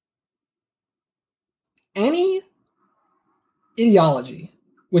any ideology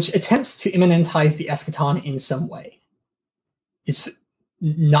which attempts to immanentize the eschaton in some way is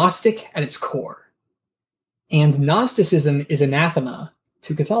Gnostic at its core. And Gnosticism is anathema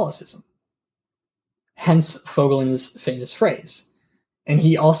to Catholicism. Hence Vogelin's famous phrase. And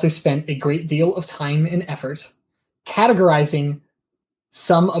he also spent a great deal of time and effort categorizing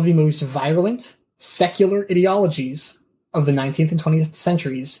some of the most virulent secular ideologies of the 19th and 20th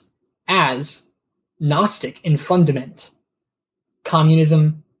centuries as Gnostic in fundament.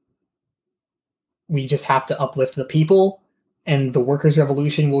 Communism, we just have to uplift the people, and the workers'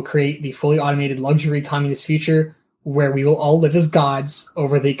 revolution will create the fully automated luxury communist future where we will all live as gods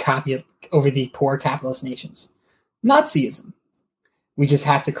over the poor capitalist nations. Nazism, we just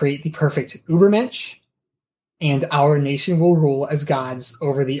have to create the perfect Übermensch, and our nation will rule as gods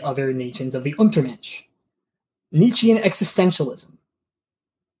over the other nations of the Untermensch. Nietzschean existentialism,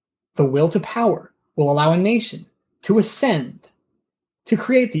 the will to power will allow a nation to ascend, to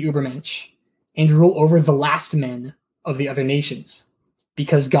create the Übermensch, and rule over the last men of the other nations.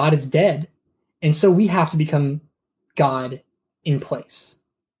 Because God is dead, and so we have to become God in place.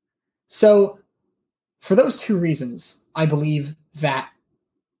 So, for those two reasons, I believe that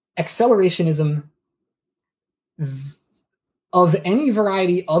accelerationism of any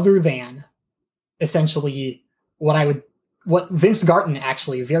variety other than essentially what Vince Garten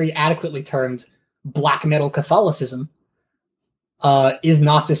actually very adequately termed black metal Catholicism, is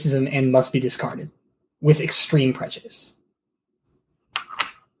Gnosticism and must be discarded with extreme prejudice.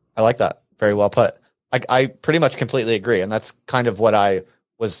 I like that. Very well put. I pretty much completely agree. And that's kind of what I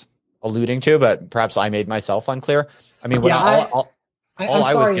was alluding to, but perhaps I made myself unclear. I mean, all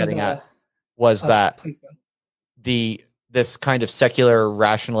I was getting at was that this kind of secular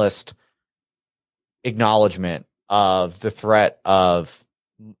rationalist acknowledgement of the threat of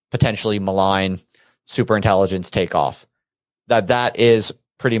potentially malign superintelligence takeoff, that is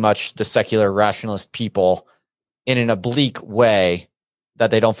pretty much the secular rationalist people in an oblique way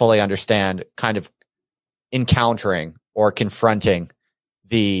that they don't fully understand, kind of encountering or confronting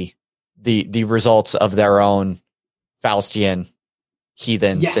the results of their own Faustian,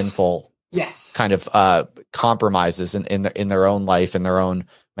 heathen, sinful kind of compromises in their own life, in their own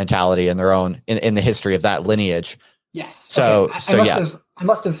mentality, in their own in the history of that lineage. Yes. So okay. I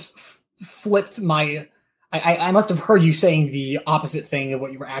must have flipped my. I must have heard you saying the opposite thing of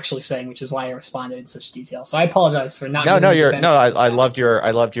what you were actually saying, which is why I responded in such detail. So I apologize for not. I loved your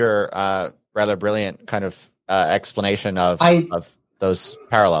rather brilliant kind of explanation of those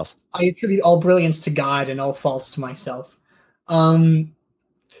parallels. I attribute all brilliance to God and all faults to myself. I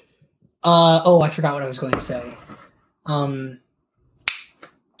forgot what I was going to say.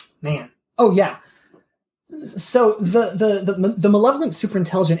 Man. Oh yeah. So the malevolent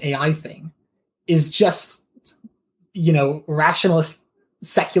superintelligent AI thing is just, rationalist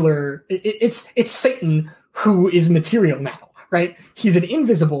secular. It's Satan who is material now, right? He's an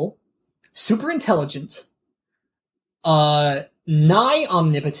invisible, super intelligent, nigh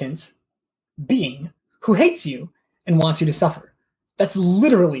omnipotent being who hates you and wants you to suffer. That's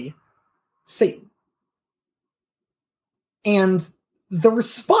literally Satan. And the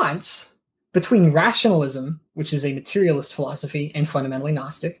response between rationalism, which is a materialist philosophy and fundamentally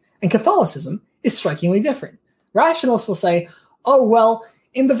Gnostic, and Catholicism is strikingly different. Rationalists will say, oh, well,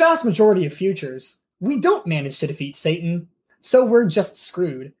 in the vast majority of futures, we don't manage to defeat Satan, so we're just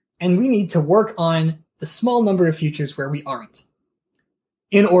screwed, and we need to work on the small number of futures where we aren't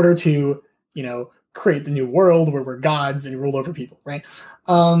in order to, create the new world where we're gods and rule over people, right?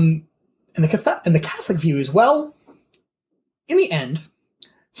 And the Catholic view is, well, in the end,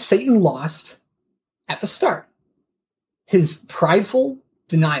 Satan lost at the start. his prideful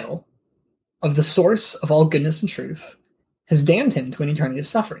denial of the source of all goodness and truth has damned him to an eternity of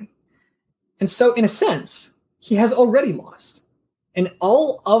suffering. And so, in a sense, he has already lost. And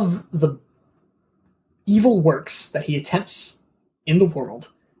all of the evil works that he attempts in the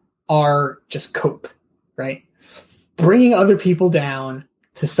world are just cope, right? Bringing other people down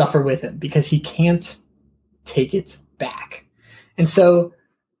to suffer with him because he can't take it back. And so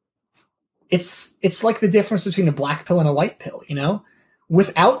it's like the difference between a black pill and a white pill, you know?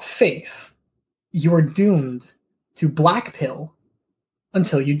 Without faith, you're doomed to black pill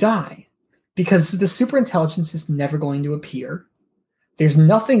until you die. Because the superintelligence is never going to appear. There's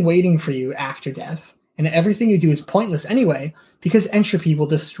nothing waiting for you after death, and everything you do is pointless anyway, because entropy will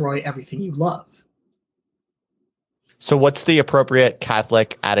destroy everything you love. So what's the appropriate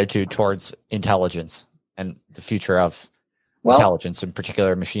Catholic attitude towards intelligence and the future of intelligence, in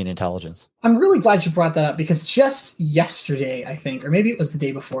particular machine intelligence? I'm really glad you brought that up, because just yesterday, I think, or maybe it was the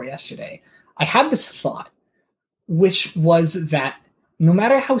day before yesterday, I had this thought, which was that no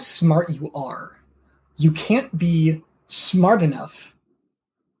matter how smart you are, you can't be smart enough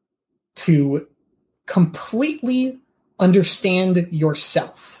to completely understand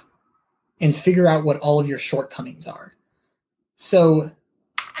yourself and figure out what all of your shortcomings are. So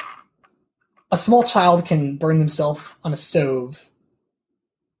a small child can burn themselves on a stove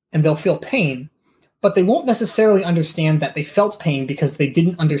and they'll feel pain, but they won't necessarily understand that they felt pain because they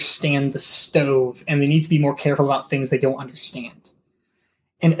didn't understand the stove, and they need to be more careful about things they don't understand.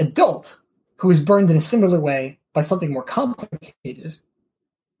 An adult who is burned in a similar way by something more complicated,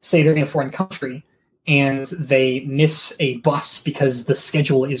 say they're in a foreign country and they miss a bus because the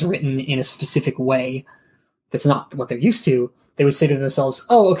schedule is written in a specific way that's not what they're used to, they would say to themselves,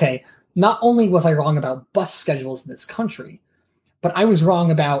 oh, okay, not only was I wrong about bus schedules in this country, but I was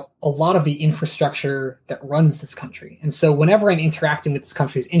wrong about a lot of the infrastructure that runs this country. And so whenever I'm interacting with this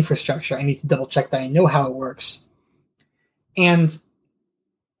country's infrastructure, I need to double check that I know how it works. And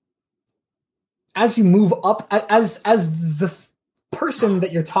as you move up, as the person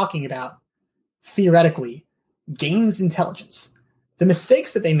that you're talking about theoretically gains intelligence, the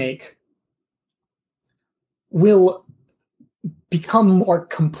mistakes that they make will become more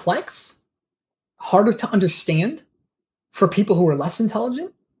complex, harder to understand for people who are less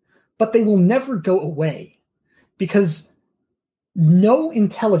intelligent, but they will never go away, because no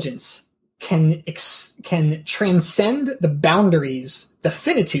intelligence can transcend the boundaries, the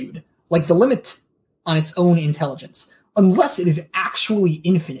finitude, like the limit on its own intelligence, unless it is actually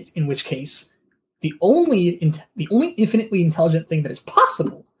infinite, in which case the only infinitely intelligent thing that is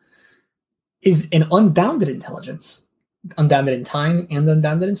possible is an unbounded intelligence, unbounded in time and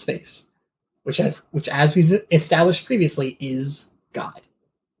unbounded in space, which as we established previously is God.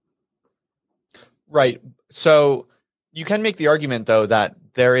 Right. So you can make the argument, though, that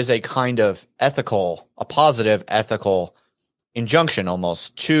there is a kind of a positive ethical injunction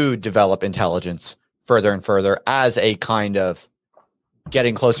almost to develop intelligence further and further as a kind of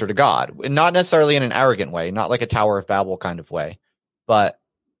getting closer to God, not necessarily in an arrogant way, not like a Tower of Babel kind of way, but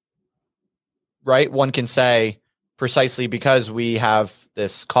right. One can say precisely because we have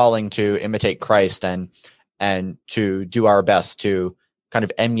this calling to imitate Christ and to do our best to kind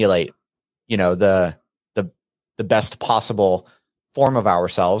of emulate, the best possible form of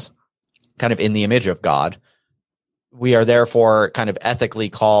ourselves, kind of in the image of God. We are therefore kind of ethically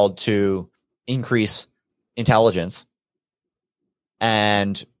called to increase intelligence.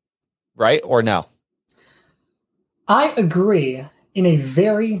 And right or no? I agree in a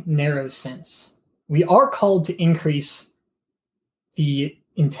very narrow sense. We are called to increase the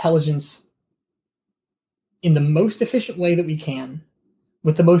intelligence in the most efficient way that we can,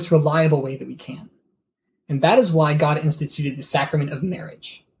 with the most reliable way that we can. And that is why God instituted the sacrament of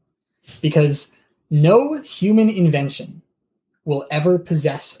marriage. Because no human invention will ever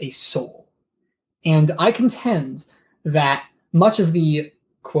possess a soul. And I contend that much of the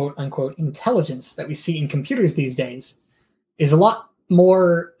quote-unquote intelligence that we see in computers these days is a lot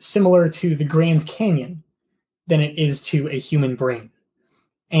more similar to the Grand Canyon than it is to a human brain.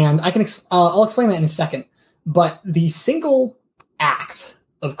 And I'll explain that in a second. But the single act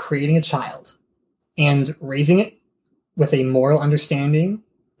of creating a child and raising it with a moral understanding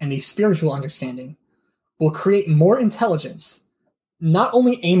and a spiritual understanding will create more intelligence, not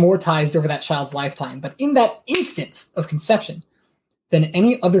only amortized over that child's lifetime, but in that instant of conception, than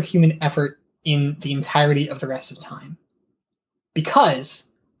any other human effort in the entirety of the rest of time. Because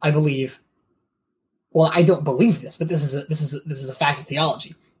I believe, well, I don't believe this, but this is a fact of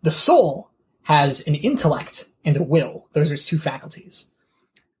theology. The soul has an intellect and a will. Those are its two faculties.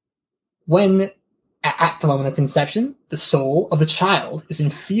 When At the moment of conception, the soul of the child is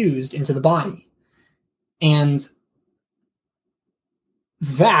infused into the body. And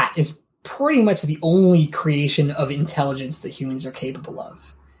that is pretty much the only creation of intelligence that humans are capable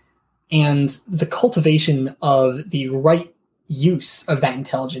of. And the cultivation of the right use of that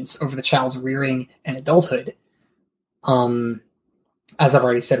intelligence over the child's rearing and adulthood, as I've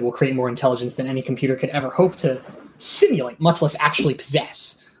already said, will create more intelligence than any computer could ever hope to simulate, much less actually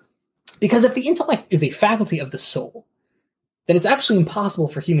possess. Because if the intellect is a faculty of the soul, then it's actually impossible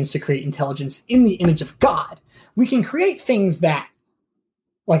for humans to create intelligence in the image of God. We can create things that,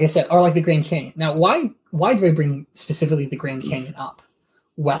 like I said, are like the Grand Canyon. Now, why do I bring specifically the Grand Canyon up?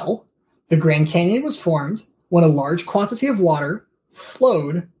 Well, the Grand Canyon was formed when a large quantity of water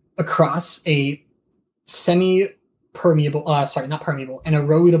flowed across a an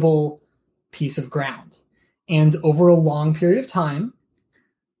erodible piece of ground. And over a long period of time,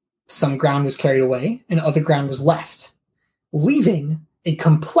 some ground was carried away and other ground was left, leaving a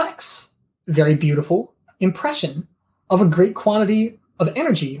complex, very beautiful impression of a great quantity of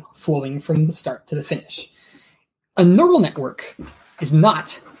energy flowing from the start to the finish. A neural network is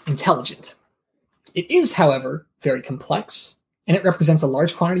not intelligent. It is, however, very complex, and it represents a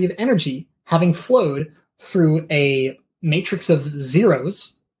large quantity of energy having flowed through a matrix of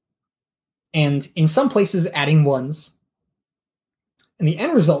zeros, and in some places adding ones. And the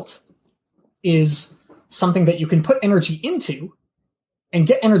end result is something that you can put energy into and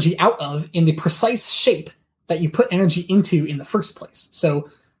get energy out of in the precise shape that you put energy into in the first place. So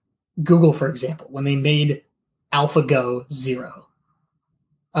Google, for example, when they made AlphaGo Zero,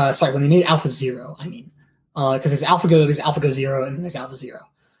 when they made AlphaZero, because there's AlphaGo, there's AlphaGo Zero, and then there's AlphaZero.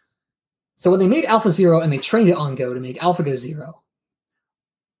 So when they made AlphaZero and they trained it on Go to make AlphaGo Zero,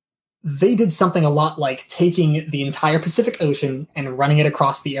 they did something a lot like taking the entire Pacific Ocean and running it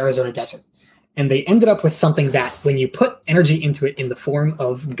across the Arizona desert. And they ended up with something that, when you put energy into it in the form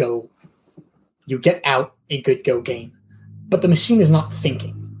of Go, you get out a good Go game. But the machine is not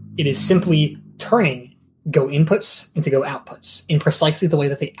thinking. It is simply turning Go inputs into Go outputs in precisely the way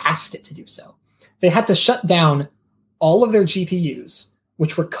that they asked it to do so. They had to shut down all of their GPUs,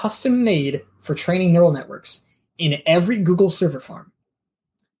 which were custom made for training neural networks, in every Google server farm,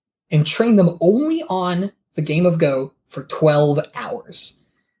 and train them only on the game of Go for 12 hours.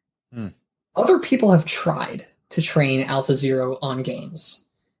 Other people have tried to train AlphaZero on games,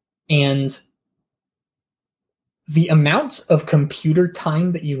 and the amount of computer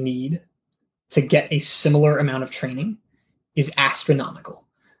time that you need to get a similar amount of training is astronomical.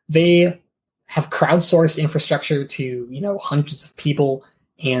 They have crowdsourced infrastructure to, hundreds of people,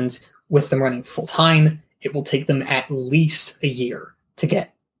 and with them running full time, it will take them at least a year to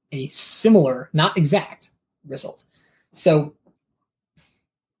get a similar, not exact, result. So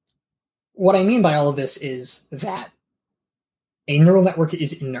what I mean by all of this is that a neural network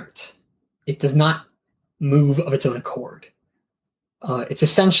is inert. It does not move of its own accord. It's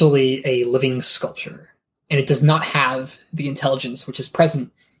essentially a living sculpture, and it does not have the intelligence which is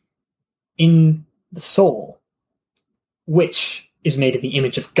present in the soul, which is made in the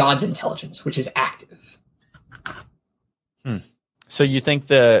image of God's intelligence, which is active. So you think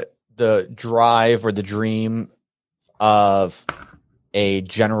the drive or the dream of a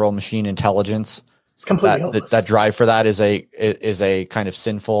general machine intelligence, it's completely hopeless. That drive for that is a kind of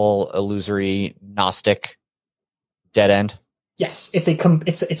sinful, illusory, Gnostic dead end? Yes, it's a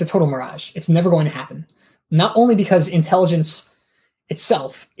total mirage. It's never going to happen. Not only because intelligence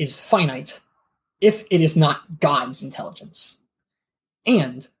itself is finite, if it is not God's intelligence,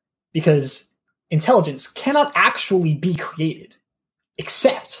 and because intelligence cannot actually be created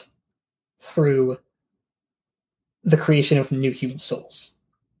except through the creation of new human souls.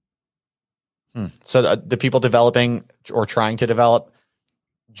 So the people developing or trying to develop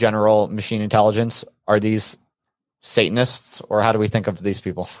general machine intelligence, are these Satanists, or how do we think of these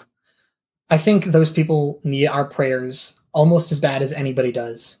people? I think those people need our prayers almost as bad as anybody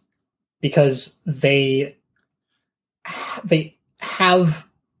does, because they have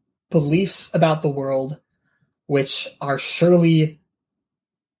beliefs about the world which are surely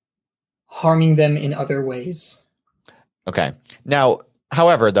harming them in other ways. Okay. Now,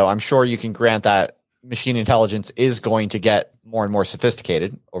 however, though, I'm sure you can grant that machine intelligence is going to get more and more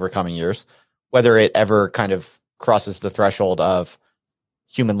sophisticated over coming years. Whether it ever kind of crosses the threshold of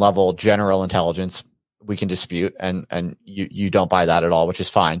human level general intelligence, we can dispute, and you don't buy that at all, which is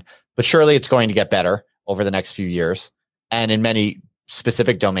fine. But surely it's going to get better over the next few years. And in many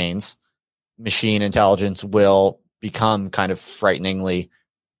specific domains, machine intelligence will become kind of frighteningly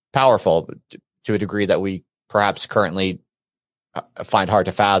powerful to a degree that we perhaps currently find hard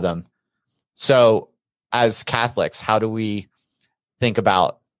to fathom. So as Catholics, how do we think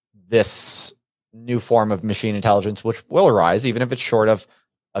about this new form of machine intelligence, which will arise, even if it's short of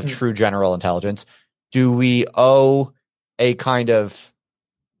true general intelligence? Do we owe a kind of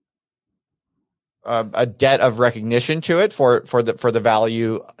a debt of recognition to it for the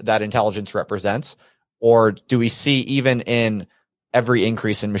value that intelligence represents, or do we see even in every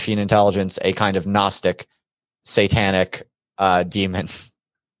increase in machine intelligence a kind of Gnostic, satanic demon?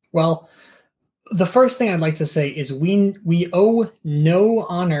 Well, the first thing I'd like to say is we owe no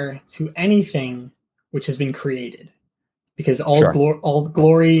honor to anything which has been created, because all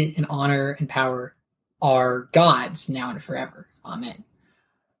glory and honor and power are God's now and forever. Amen.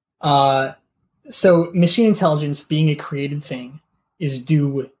 So machine intelligence, being a created thing, is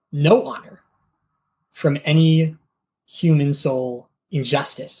due no honor from any human soul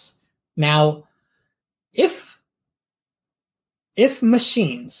injustice. Now, if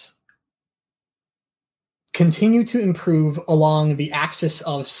machines continue to improve along the axis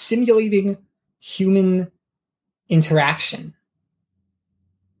of simulating human interaction,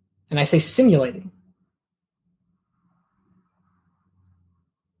 and I say simulating,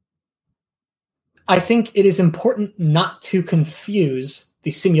 I think it is important not to confuse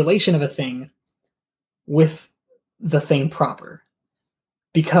the simulation of a thing with the thing proper.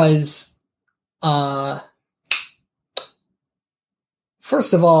 Because,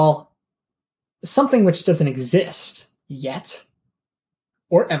 first of all, something which doesn't exist yet,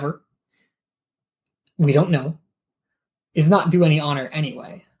 or ever, we don't know, is not due any honor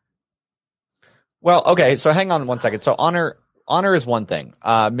anyway. Well, okay, so hang on one second. So honor is one thing.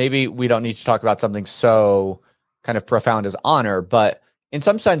 Maybe we don't need to talk about something so kind of profound as honor, but in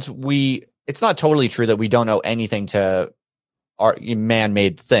some sense, it's not totally true that we don't owe anything to our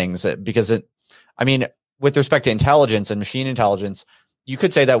man-made things, because with respect to intelligence and machine intelligence, you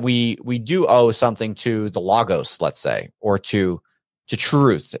could say that we do owe something to the logos, let's say, or to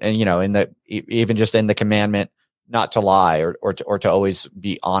truth, and even just in the commandment not to lie or to always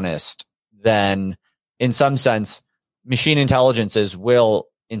be honest. Then in some sense, machine intelligences will,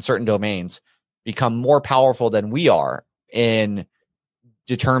 in certain domains, become more powerful than we are in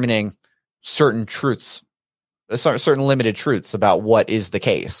determining certain truths, certain limited truths about what is the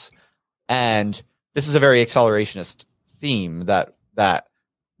case. And this is a very accelerationist theme that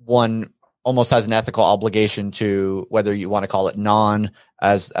one almost has an ethical obligation to, whether you want to call it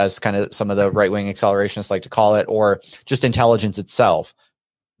as kind of some of the right-wing accelerationists like to call it, or just intelligence itself.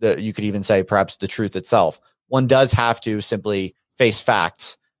 You could even say perhaps the truth itself. One does have to simply face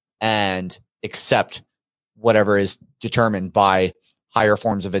facts and accept whatever is determined by higher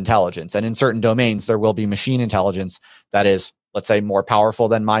forms of intelligence. And in certain domains, there will be machine intelligence that is, let's say, more powerful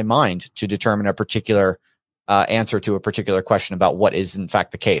than my mind to determine a particular answer to a particular question about what is in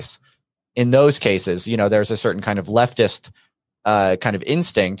fact the case. In those cases, there's a certain kind of leftist kind of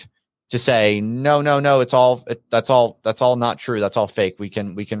instinct to say, no, that's all not true. That's all fake. We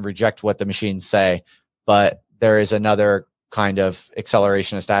can reject what the machines say. But there is another kind of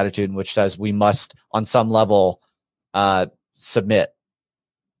accelerationist attitude which says we must, on some level, submit.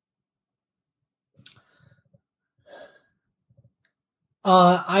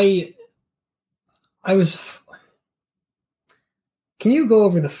 I was. Can you go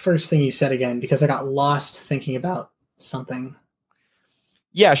over the first thing you said again? Because I got lost thinking about something.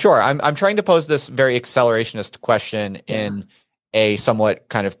 Yeah, sure. I'm trying to pose this very accelerationist question in a somewhat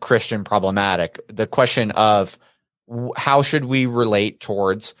kind of Christian problematic. The question of how should we relate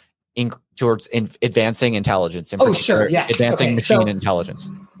towards advancing intelligence? Advancing machine intelligence.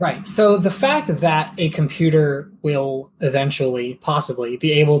 Right. So the fact that a computer will eventually, possibly,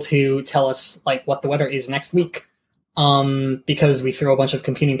 be able to tell us like what the weather is next week, because we throw a bunch of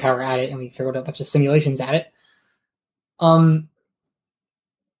computing power at it and we throw a bunch of simulations at it, and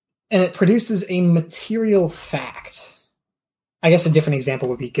it produces a material fact. I guess a different example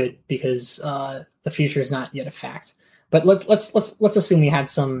would be good because the future is not yet a fact. But let's assume we had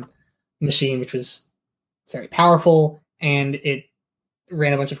some machine which was very powerful and it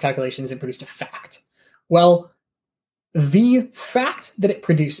ran a bunch of calculations and produced a fact. Well, the fact that it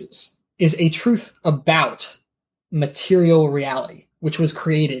produces is a truth about material reality, which was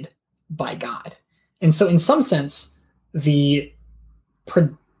created by God. And so in some sense, the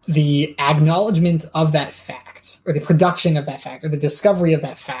acknowledgement of that fact, or the production of that fact, or the discovery of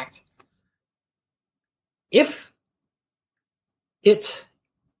that fact, if it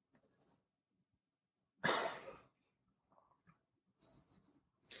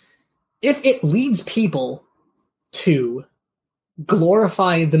leads people to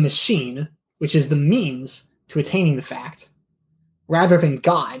glorify the machine, which is the means to attaining the fact, rather than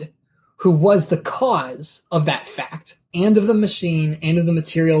God, who was the cause of that fact, and of the machine, and of the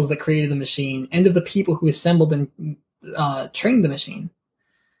materials that created the machine, and of the people who assembled and trained the machine,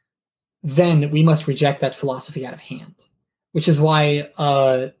 then we must reject that philosophy out of hand. Which is why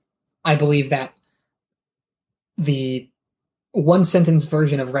I believe that the one-sentence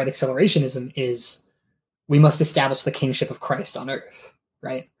version of right accelerationism is, we must establish the kingship of Christ on earth,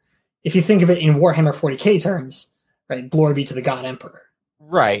 right? If you think of it in Warhammer 40k terms, right, glory be to the God Emperor.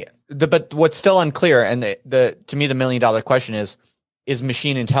 Right. But what's still unclear, and to me the $1 million question is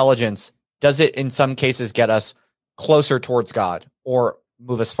machine intelligence, does it in some cases get us closer towards God or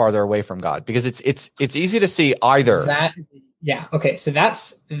move us farther away from God? Because it's easy to see either. Okay, so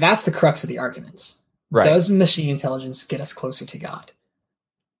that's the crux of the arguments. Right. Does machine intelligence get us closer to God?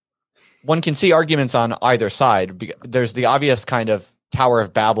 One can see arguments on either side. There's the obvious kind of Tower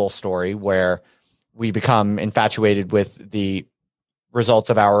of Babel story where we become infatuated with the results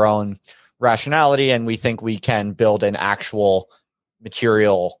of our own rationality, and we think we can build an actual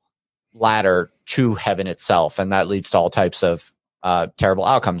material ladder to heaven itself, and that leads to all types of terrible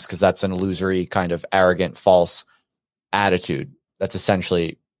outcomes, because that's an illusory kind of arrogant, false attitude that's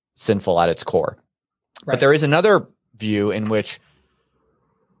essentially sinful at its core. Right. But there is another view in which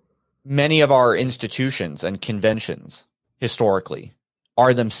many of our institutions and conventions historically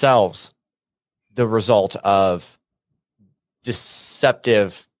are themselves the result of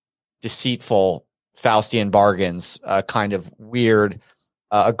deceptive, deceitful Faustian bargains, a kind of weird,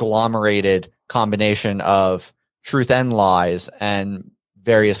 agglomerated combination of truth and lies and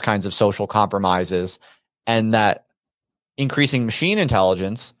various kinds of social compromises, and that increasing machine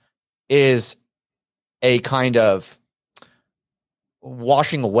intelligence is a kind of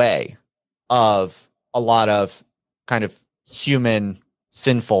washing away of a lot of kind of human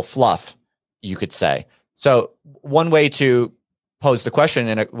sinful fluff, you could say. So one way to pose the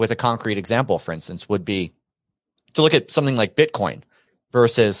question with a concrete example, for instance, would be to look at something like Bitcoin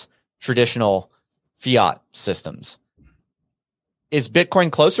versus traditional fiat systems. Is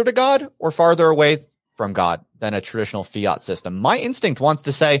Bitcoin closer to God or farther away from God than a traditional fiat system? My instinct wants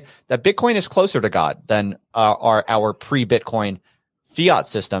to say that Bitcoin is closer to God than our pre-Bitcoin fiat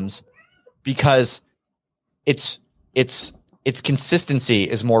systems, because its consistency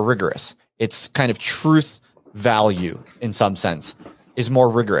is more rigorous. Its kind of truth value, in some sense, is more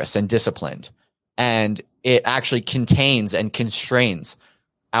rigorous and disciplined, and it actually contains and constrains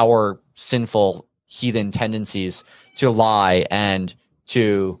our sinful heathen tendencies to lie and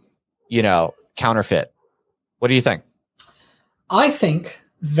to, counterfeit. What do you think? I think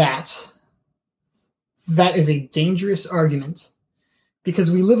that is a dangerous argument,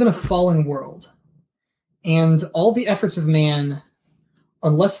 because we live in a fallen world, and all the efforts of man,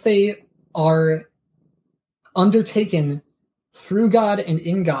 unless they are undertaken through God and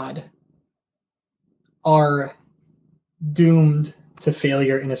in God, are doomed to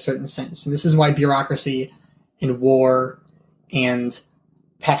failure in a certain sense. And this is why bureaucracy and war and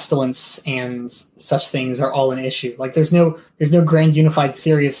pestilence and such things are all an issue. Like there's no grand unified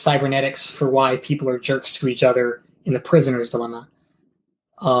theory of cybernetics for why people are jerks to each other in the prisoner's dilemma.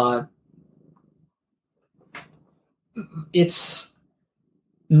 It's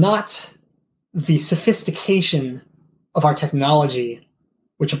not the sophistication of our technology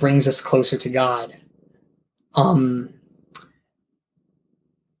which brings us closer to God.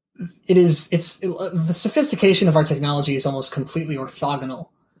 The sophistication of our technology is almost completely orthogonal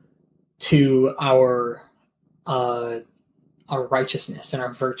to our righteousness and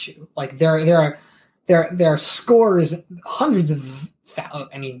our virtue. Like there are scores, hundreds of,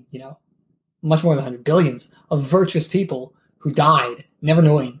 much more than 100 billions of virtuous people who died never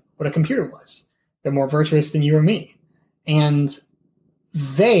knowing what a computer was. They're more virtuous than you or me. And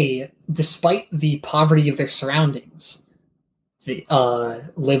they, despite the poverty of their surroundings, they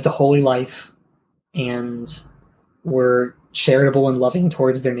lived a holy life and were charitable and loving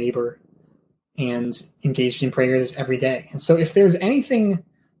towards their neighbor and engaged in prayers every day. And so if there's anything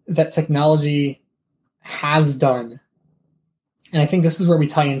that technology has done, and I think this is where we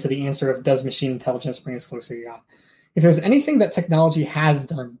tie into the answer of, does machine intelligence bring us closer to God? If there's anything that technology has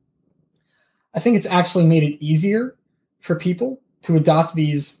done, I think it's actually made it easier for people to adopt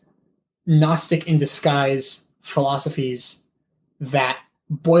these Gnostic in disguise philosophies that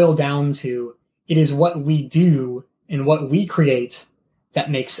boil down to, it is what we do and what we create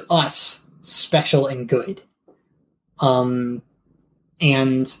that makes us special and good. The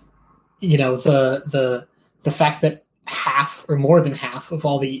fact that half or more than half of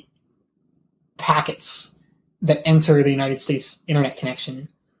all the packets that enter the United States internet connection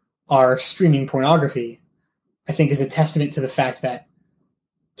are streaming pornography, I think is a testament to the fact that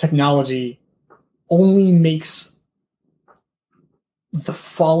technology only makes the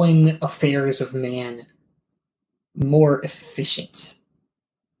fallen affairs of man more efficient.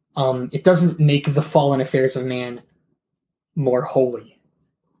 It doesn't make the fallen affairs of man more holy.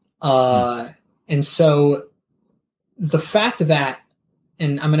 And so the fact that,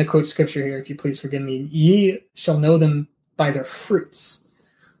 and I'm going to quote scripture here, if you please forgive me, ye shall know them by their fruits.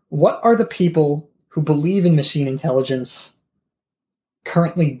 What are the people who believe in machine intelligence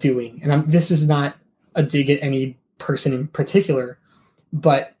currently doing? And this is not a dig at any person in particular,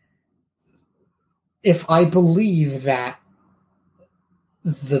 but if I believe that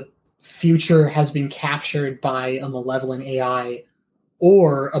the future has been captured by a malevolent AI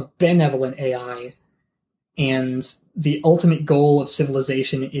or a benevolent AI, and the ultimate goal of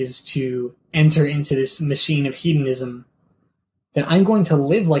civilization is to enter into this machine of hedonism, then I'm going to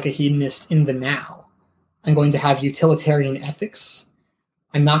live like a hedonist in the now. I'm going to have utilitarian ethics.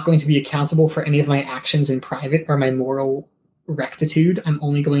 I'm not going to be accountable for any of my actions in private or my moral rectitude. I'm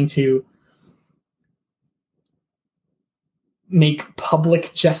only going to make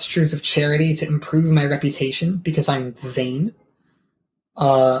public gestures of charity to improve my reputation because I'm vain.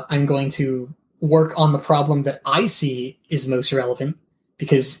 I'm going to work on the problem that I see is most relevant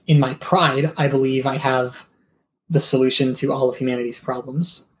because in my pride, I believe I have the solution to all of humanity's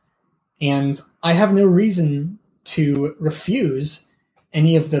problems. And I have no reason to refuse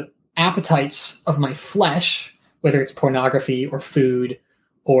any of the appetites of my flesh, whether it's pornography or food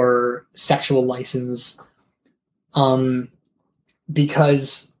or sexual license,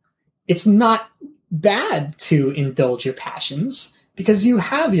 because it's not bad to indulge your passions because you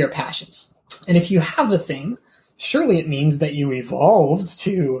have your passions. And if you have a thing, surely it means that you evolved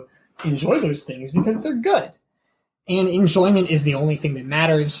to enjoy those things because they're good. And enjoyment is the only thing that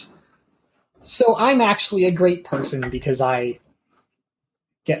matters. So I'm actually a great person because I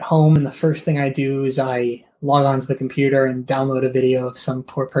get home and the first thing I do is I log onto the computer and download a video of some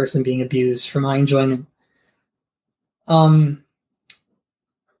poor person being abused for my enjoyment. So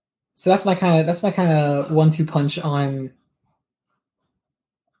that's my kind of 1-2 punch on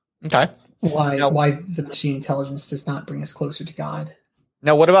why the machine intelligence does not bring us closer to God.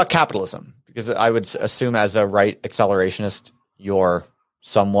 Now, what about capitalism? Because I would assume as a right accelerationist, you're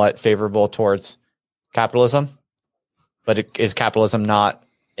somewhat favorable towards capitalism. But is capitalism not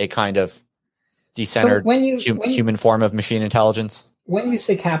a kind of decentered human form of machine intelligence? When you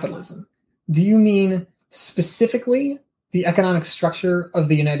say capitalism, do you mean specifically the economic structure of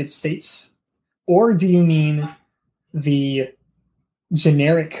the United States? Or do you mean the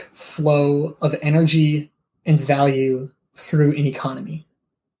generic flow of energy and value through an economy?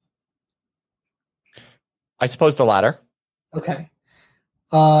 I suppose the latter. Okay.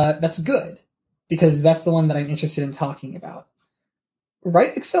 That's good, because that's the one that I'm interested in talking about.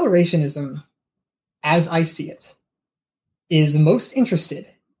 Right accelerationism, as I see it, is most interested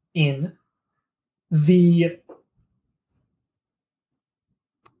in the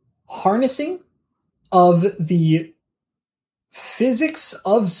harnessing of the physics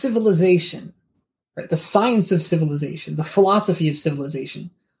of civilization, right? The science of civilization, the philosophy of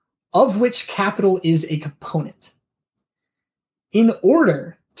civilization, of which capital is a component, in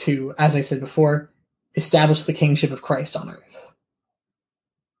order to, as I said before, establish the kingship of Christ on earth.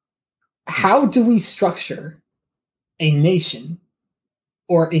 How do we structure a nation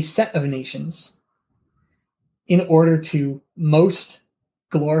or a set of nations in order to most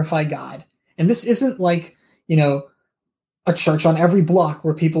glorify God? And this isn't like, a church on every block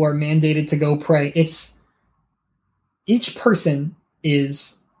where people are mandated to go pray. It's each person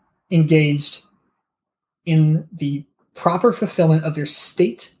is engaged in the proper fulfillment of their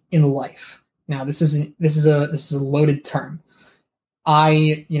state in life. Now, this is a loaded term.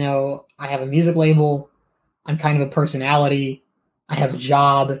 I have a music label. I'm kind of a personality. I have a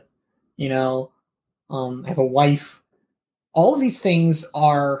job. I have a wife. All of these things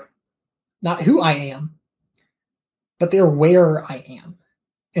are not who I am, but they're where I am.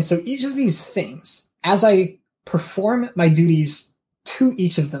 And so each of these things, as I perform my duties to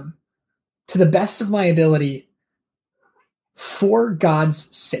each of them, to the best of my ability, for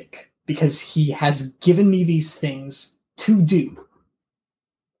God's sake, because he has given me these things to do,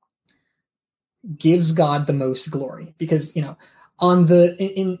 gives God the most glory. Because, on the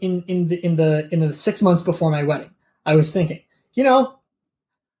in the 6 months before my wedding, I was thinking,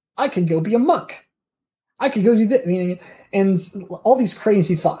 I could go be a monk. I could go do this, and all these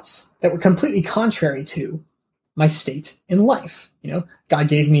crazy thoughts that were completely contrary to my state in life. God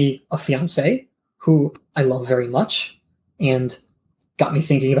gave me a fiance who I love very much and got me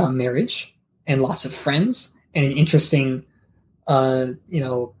thinking about marriage and lots of friends and an interesting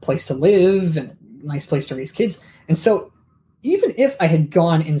place to live and a nice place to raise kids. And so even if I had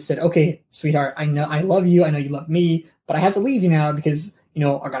gone and said, okay, sweetheart, I know I love you, I know you love me, but I have to leave you now because, I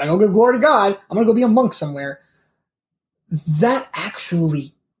gotta go give glory to God. I'm gonna go be a monk somewhere. That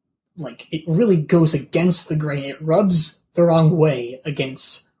actually, it really goes against the grain. It rubs the wrong way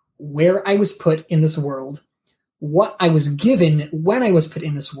against where I was put in this world, what I was given when I was put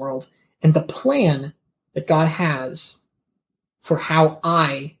in this world, and the plan that God has for how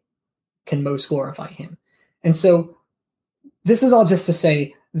I can most glorify him. And so this is all just to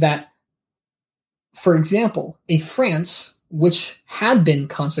say that, for example, a France which had been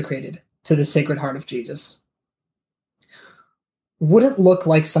consecrated to the Sacred Heart of Jesus wouldn't look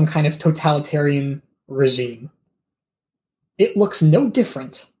like some kind of totalitarian regime. It looks no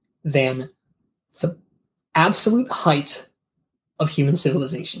different than the absolute height of human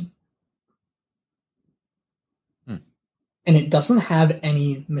civilization. And it doesn't have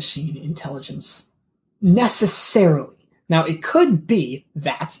any machine intelligence necessarily. Now, it could be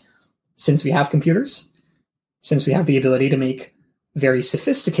that since we have computers, since we have the ability to make very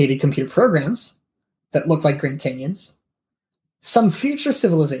sophisticated computer programs that look like Grand Canyons, some future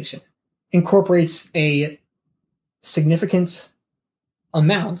civilization incorporates a significant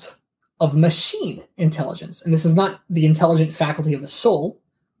amount of machine intelligence. And this is not the intelligent faculty of the soul,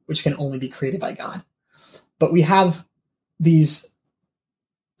 which can only be created by God. But we have these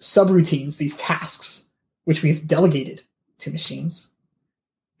subroutines, these tasks, which we've delegated to machines.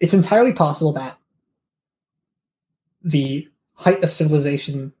 It's entirely possible that the height of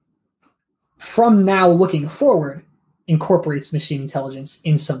civilization from now looking forward incorporates machine intelligence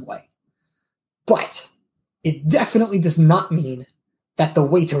in some way. But it definitely does not mean that the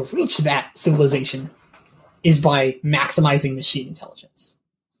way to reach that civilization is by maximizing machine intelligence.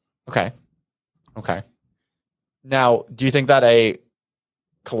 Okay. Now, do you think that a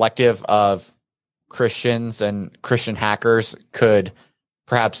collective of Christians and Christian hackers could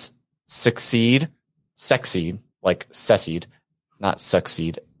perhaps succeed, like secede, not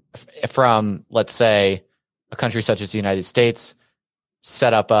succeed, from, let's say, a country such as the United States,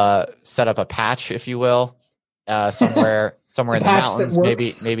 set up a patch, if you will, somewhere in the mountains,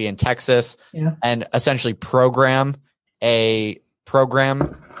 maybe in Texas, and essentially program the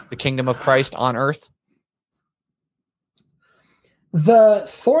kingdom of Christ on earth? The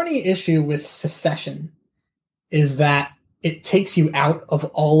thorny issue with secession is that it takes you out of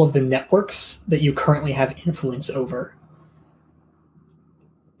all of the networks that you currently have influence over.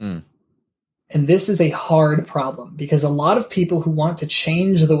 And this is a hard problem because a lot of people who want to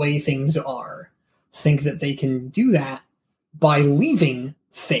change the way things are think that they can do that by leaving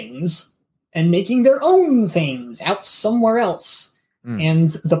things and making their own things out somewhere else. And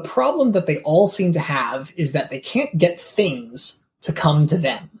the problem that they all seem to have is that they can't get things to come to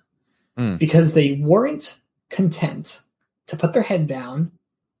them because they weren't content to put their head down,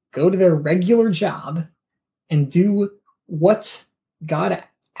 go to their regular job, and do what God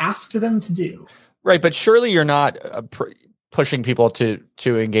asked them to do. Right, but surely you're not pushing people to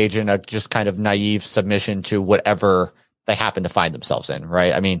engage in a just kind of naive submission to whatever they happen to find themselves in,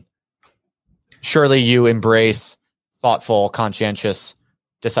 right? I mean, surely you embrace thoughtful, conscientious,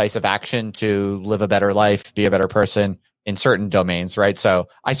 decisive action to live a better life, be a better person in certain domains, right? So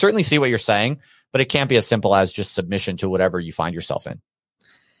I certainly see what you're saying, but it can't be as simple as just submission to whatever you find yourself in.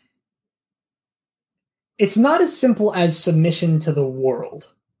 It's not as simple as submission to the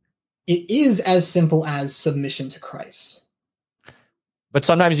world. It is as simple as submission to Christ. But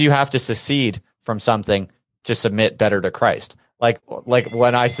sometimes you have to secede from something to submit better to Christ. Like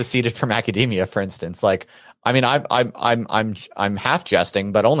when I seceded from academia, for instance. Like, I mean, I'm half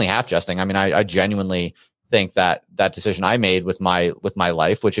jesting, but only half jesting. I mean, I genuinely think that decision I made with my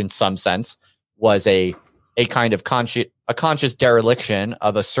life, which in some sense was a kind of conscious dereliction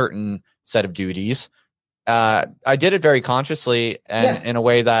of a certain set of duties. I did it very consciously and in a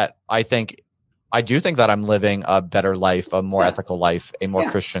way that I do think that I'm living a better life, a more ethical life, a more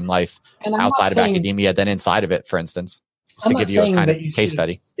Christian life outside of academia than inside of it, for instance, just to give you a kind of case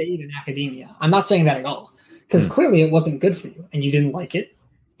study. Stayed in academia. I'm not saying that at all, because clearly it wasn't good for you and you didn't like it.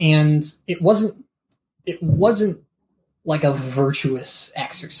 And it wasn't like a virtuous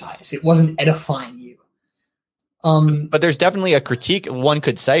exercise. It wasn't edifying you. But there's definitely a critique one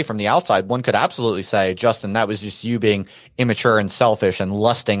could say from the outside. One could absolutely say, Justin, that was just you being immature and selfish and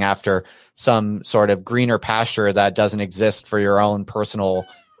lusting after some sort of greener pasture that doesn't exist for your own personal,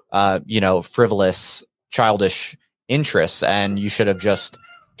 frivolous, childish interests. And you should have just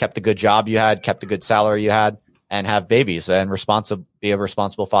kept the good job you had, kept the good salary you had, and have babies and be a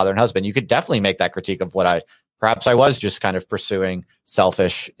responsible father and husband. You could definitely make that critique of what I perhaps I was just kind of pursuing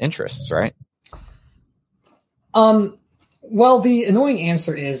selfish interests, right? Well, the annoying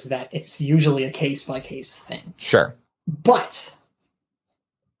answer is that it's usually a case-by-case thing. Sure. But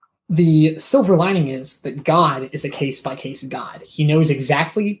the silver lining is that God is a case-by-case God. He knows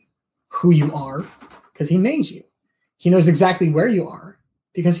exactly who you are because he made you. He knows exactly where you are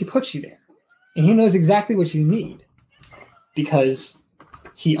because he put you there. And he knows exactly what you need because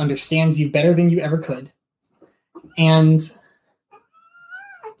he understands you better than you ever could. And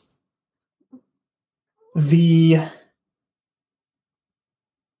the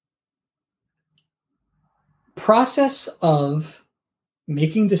process of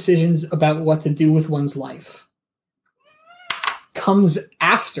making decisions about what to do with one's life comes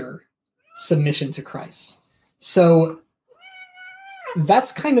after submission to Christ. So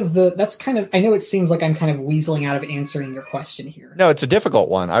that's kind of I know it seems like I'm kind of weaseling out of answering your question here. No, it's a difficult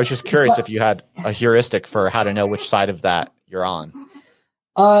one. I was just curious if you had a heuristic for how to know which side of that you're on.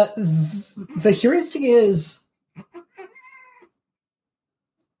 The heuristic is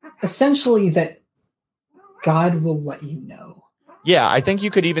essentially that God will let you know. Yeah, I think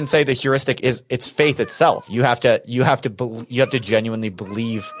you could even say the heuristic is it's faith itself. You have to genuinely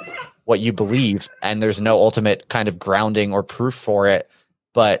believe what you believe, and there's no ultimate kind of grounding or proof for it,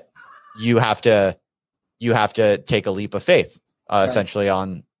 but you have to take a leap of faith, essentially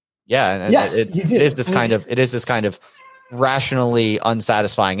on, and yes, it is this kind of rationally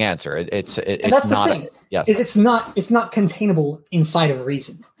unsatisfying answer. It's that's not, the thing. Yes, it's not containable inside of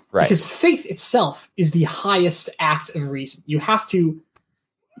reason. Right. Because faith itself is the highest act of reason. You have to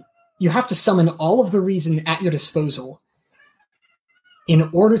summon all of the reason at your disposal in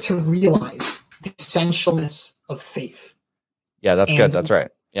order to realize the essentialness of faith. Yeah, that's good. That's right.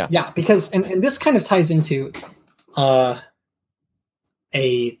 Yeah. Yeah, because and this kind of ties into the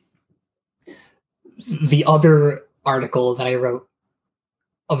other article that I wrote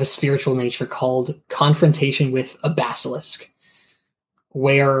of a spiritual nature called Confrontation with a Basilisk,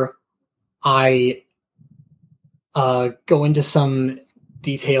 where I go into some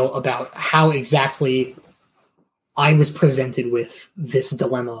detail about how exactly I was presented with this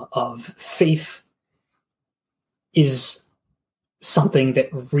dilemma of faith is something that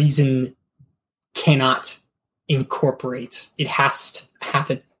reason cannot incorporate. It has to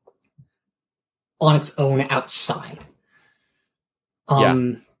happen on its own outside.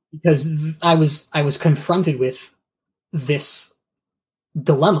 Because I was confronted with this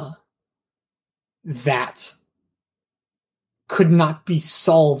dilemma that could not be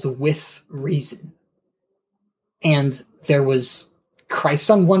solved with reason. And there was Christ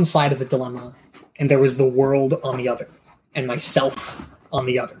on one side of the dilemma, and there was the world on the other, and myself on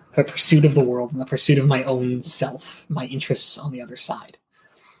the other. The pursuit of the world and the pursuit of my own self, my interests on the other side.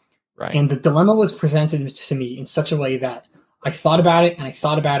 Right. And the dilemma was presented to me in such a way that I thought about it, and I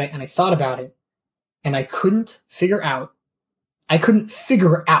thought about it, and I thought about it, and I couldn't figure out,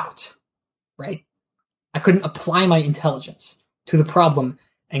 right? I couldn't apply my intelligence to the problem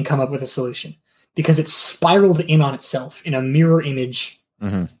and come up with a solution because it spiraled in on itself in a mirror image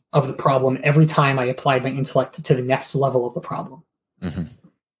of the problem every time I applied my intellect to the next level of the problem. Mm-hmm.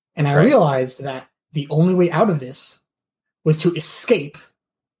 And I realized that the only way out of this was to escape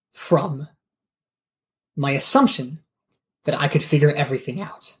from my assumption that I could figure everything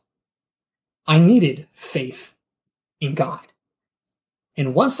out. I needed faith in God.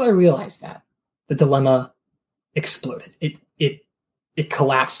 And once I realized that, the dilemma exploded. It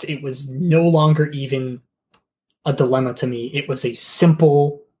collapsed. It was no longer even a dilemma to me. It was a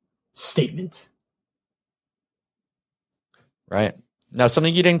simple statement. Right. Now,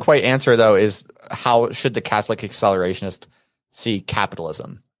 something you didn't quite answer, though, is how should the Catholic accelerationist see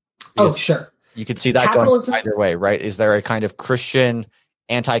capitalism? Because sure. You could see that going either way, right? Is there a kind of Christian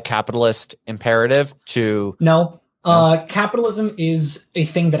anti-capitalist imperative to... No. Capitalism is a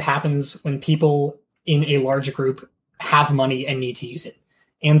thing that happens when people in a large group have money and need to use it.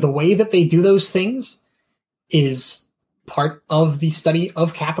 And the way that they do those things is part of the study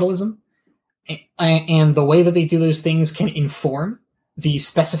of capitalism. And the way that they do those things can inform the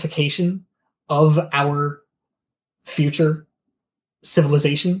specification of our future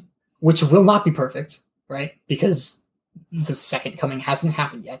civilization, which will not be perfect, right? Because the second coming hasn't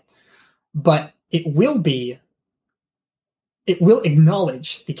happened yet. But it will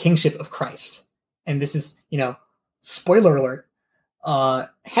acknowledge the kingship of Christ. And this is, spoiler alert,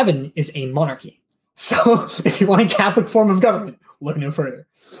 heaven is a monarchy. So if you want a Catholic form of government, look no further.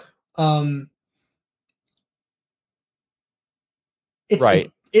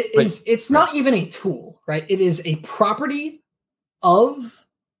 It's not even a tool, right? It is a property of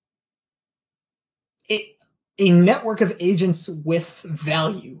it. a network of agents with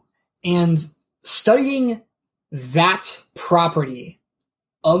value. And studying that property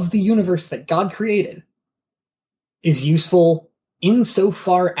of the universe that God created is useful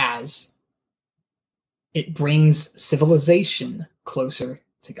insofar as it brings civilization closer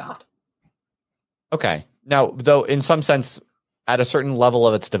to God. Okay. Now, though, in some sense, at a certain level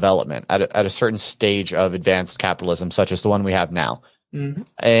of its development, at a certain stage of advanced capitalism, such as the one we have now,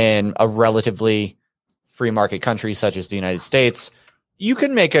 in a relatively free market country such as the United States, you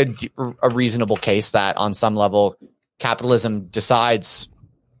can make a reasonable case that on some level, capitalism decides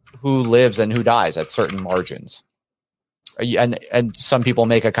who lives and who dies at certain margins. And some people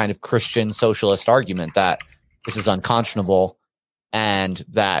make a kind of Christian socialist argument that this is unconscionable, and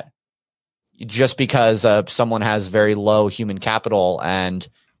that just because someone has very low human capital and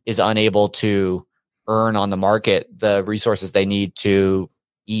is unable to earn on the market the resources they need to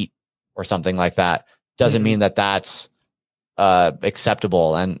eat or something like that doesn't mean that that's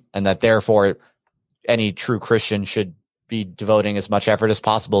acceptable, and that therefore any true Christian should be devoting as much effort as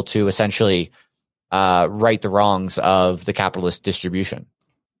possible to essentially right the wrongs of the capitalist distribution.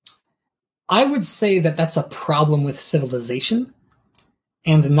 I would say that that's a problem with civilization,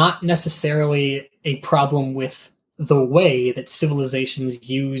 and not necessarily a problem with the way that civilizations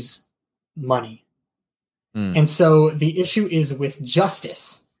use money. And so the issue is with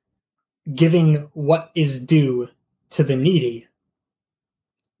justice, giving what is due to the needy,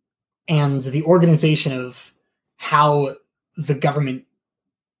 and the organization of how the government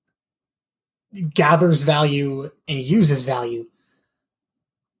gathers value and uses value,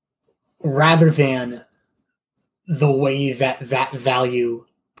 rather than the way that that value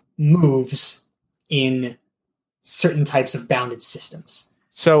moves in certain types of bounded systems.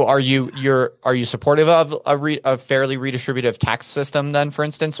 So are you supportive of a fairly redistributive tax system then, for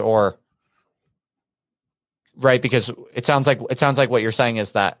instance, or right? Because it sounds like what you're saying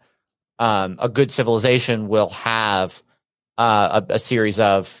is that a good civilization will have a series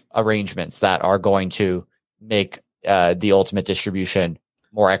of arrangements that are going to make the ultimate distribution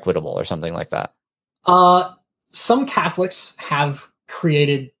more equitable or something like that. Some Catholics have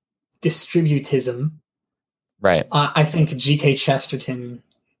created distributism. Right. I think G.K. Chesterton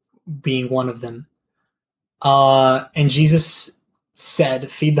being one of them. And Jesus said,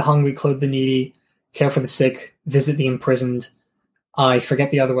 feed the hungry, clothe the needy, care for the sick, visit the imprisoned. I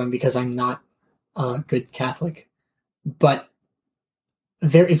forget the other one because I'm not a good Catholic. But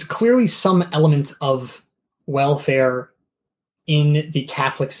there is clearly some element of welfare in the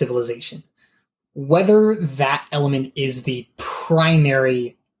Catholic civilization. Whether that element is the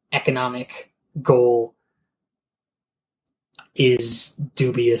primary economic goal is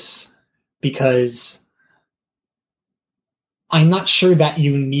dubious, because I'm not sure that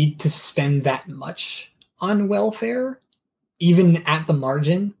you need to spend that much on welfare, even at the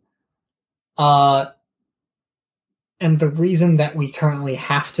margin. And the reason that we currently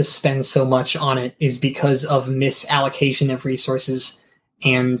have to spend so much on it is because of misallocation of resources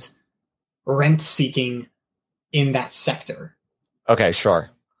and rent seeking in that sector. Okay, sure.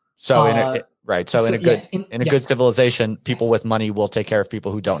 So in a good civilization, people with money will take care of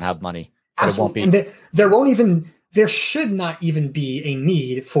people who don't have money. Absolutely. It won't be. And there should not even be a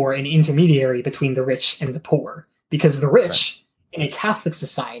need for an intermediary between the rich and the poor, because the rich in a Catholic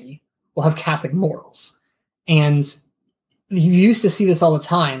society will have Catholic morals. And you used to see this all the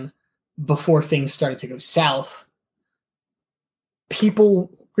time before things started to go south.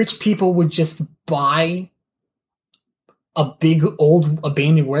 Rich people would just buy a big old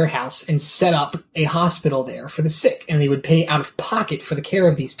abandoned warehouse and set up a hospital there for the sick, and they would pay out of pocket for the care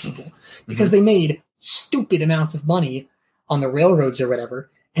of these people because they made stupid amounts of money on the railroads or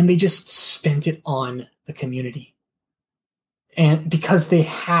whatever, and they just spent it on the community. And because they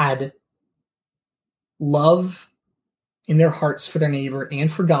had love in their hearts for their neighbor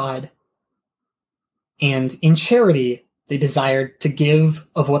and for God, and in charity, they desired to give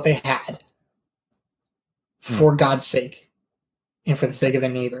of what they had for God's sake and for the sake of their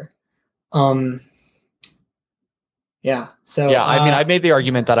neighbor. I made the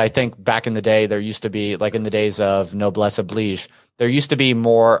argument that I think back in the day, there used to be, like in the days of noblesse oblige, there used to be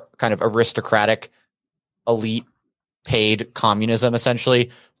more kind of aristocratic, elite paid communism,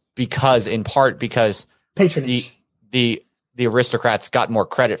 essentially, because patronage. The aristocrats got more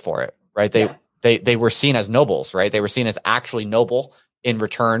credit for it, right? They were seen as nobles, right? They were seen as actually noble in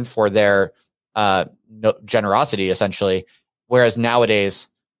return for their generosity, essentially. Whereas nowadays,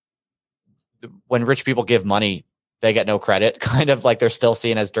 when rich people give money, they get no credit. Kind of like they're still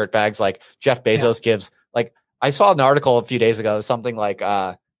seen as dirtbags. Like Jeff Bezos gives, like, I saw an article a few days ago, something like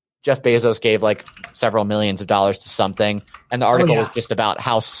Jeff Bezos gave like several millions of dollars to something, and the article was just about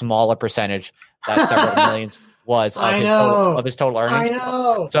how small a percentage that several millions was of his total earnings. I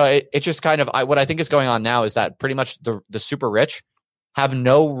know. So it just kind of what I think is going on now is that pretty much the super rich have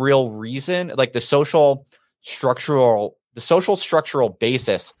no real reason, like the social structural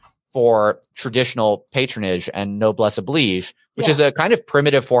basis for traditional patronage and noblesse oblige, which is a kind of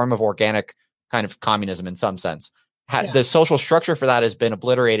primitive form of organic kind of communism in some sense. The social structure for that has been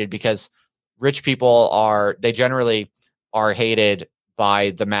obliterated because rich people generally are hated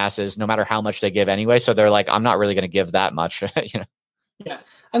by the masses, no matter how much they give anyway. So they're like, I'm not really going to give that much, Yeah.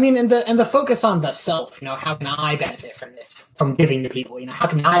 I mean, and the focus on the self, how can I benefit from this, from giving to people? How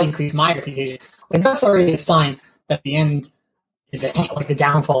can I increase my reputation? Like, that's already a sign that the end is at hand, like the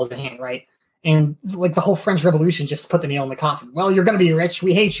downfall is at hand, right? And like the whole French Revolution just put the nail in the coffin. Well, you're going to be rich.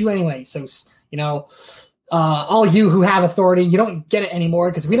 We hate you anyway. So, all you who have authority, you don't get it anymore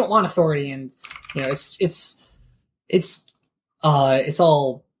because we don't want authority. And, it's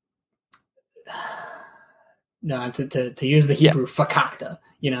all, no, to use the Hebrew fakakta,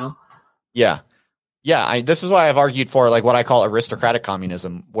 Yeah. This is why I've argued for like what I call aristocratic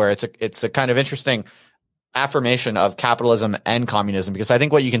communism, where it's a kind of interesting affirmation of capitalism and communism, because I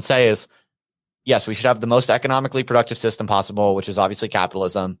think what you can say is, yes, we should have the most economically productive system possible, which is obviously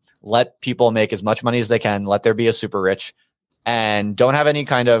capitalism. Let people make as much money as they can. Let there be a super rich, and don't have any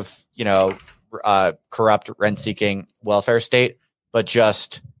kind of, corrupt rent-seeking welfare state, but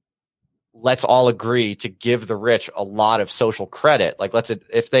just let's all agree to give the rich a lot of social credit. Like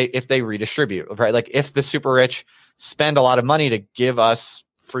if they redistribute, right? Like if the super rich spend a lot of money to give us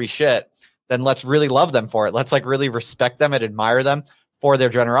free shit, then let's really love them for it. Let's like really respect them and admire them for their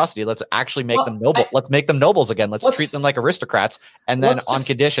generosity. Let's actually make them noble. Let's make them nobles again. Let's treat them like aristocrats, and then on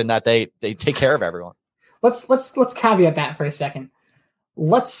condition that they take care of everyone. Let's caveat that for a second.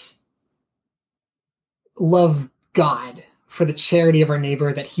 Let's love God for the charity of our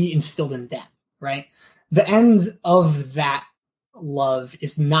neighbor that he instilled in them, right? The end of that love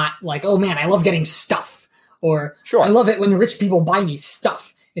is not like, oh man, I love getting stuff, or I love it when rich people buy me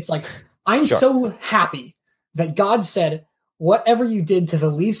stuff. It's like, I'm so happy that God said, whatever you did to the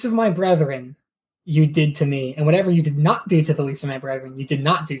least of my brethren, you did to me. And whatever you did not do to the least of my brethren, you did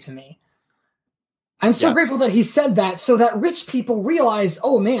not do to me. I'm so grateful that he said that, so that rich people realize,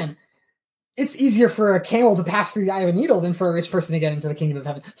 oh man, it's easier for a camel to pass through the eye of a needle than for a rich person to get into the kingdom of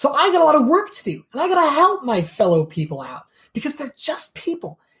heaven. So I got a lot of work to do, and I got to help my fellow people out, because they're just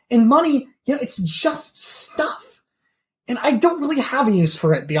people. And money, it's just stuff. And I don't really have a use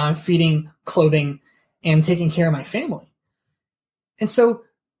for it beyond feeding, clothing, and taking care of my family. And so,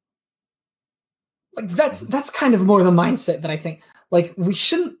 like, that's kind of more the mindset that I think, like, we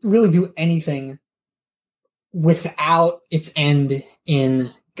shouldn't really do anything without its end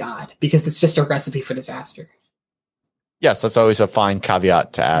in God, because it's just a recipe for disaster. Yes, that's always a fine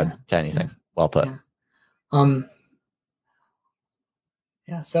caveat to add to anything. Well put.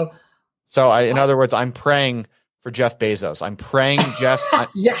 So in other words, I'm praying for Jeff Bezos. I'm praying, Jeff.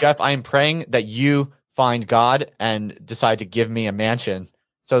 Jeff, I'm praying that you find God and decide to give me a mansion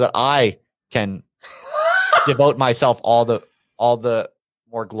so that I can devote myself all the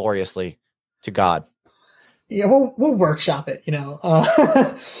more gloriously to God. Yeah, we'll workshop it.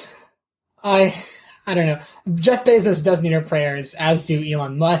 I don't know. Jeff Bezos does need our prayers, as do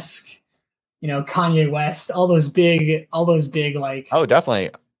Elon Musk. Kanye West. All those big like. Oh, definitely.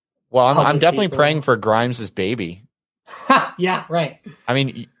 Well, I'm definitely praying for Grimes' baby. Yeah, right. I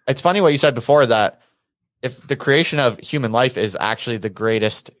mean, it's funny what you said before, that if the creation of human life is actually the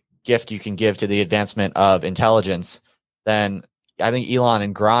greatest gift you can give to the advancement of intelligence, then I think Elon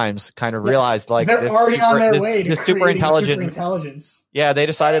and Grimes kind of realized like they're already on their way to super intelligence. Yeah, they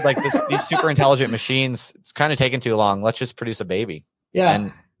decided like these super intelligent machines, it's kind of taking too long. Let's just produce a baby. Yeah,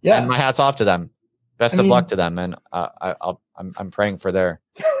 and my hat's off to them. Best of luck to them, and I'm praying for their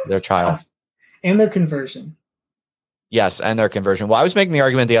child and their conversion. Yes, and their conversion. Well, I was making the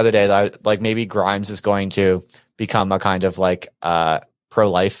argument the other day that like maybe Grimes is going to become a kind of like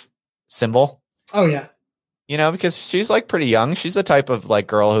pro-life symbol. Oh yeah. Because she's like pretty young. She's the type of like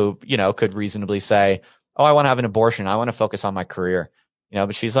girl who, could reasonably say, oh, I want to have an abortion. I want to focus on my career,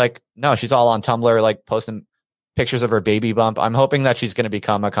 but she's like, no, she's all on Tumblr, like posting pictures of her baby bump. I'm hoping that she's going to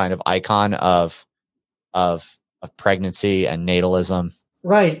become a kind of icon of pregnancy and natalism.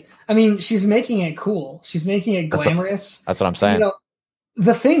 Right. I mean, she's making it cool. She's making it glamorous. That's what I'm saying.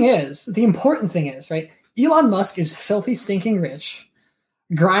 The important thing is, right? Elon Musk is filthy, stinking rich.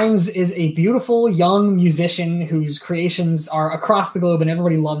 Grimes is a beautiful young musician whose creations are across the globe and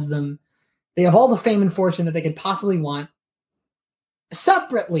everybody loves them. They have all the fame and fortune that they could possibly want.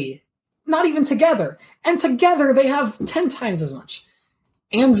 separately, not even together. And together they have 10 times as much.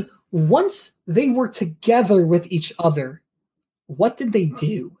 And once they were together with each other, what did they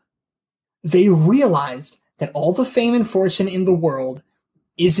do? They realized that all the fame and fortune in the world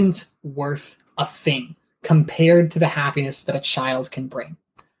isn't worth a thing compared to the happiness that a child can bring.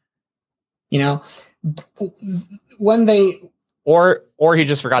 You know, when they... Or he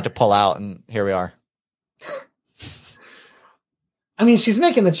just forgot to pull out, and here we are. I mean, she's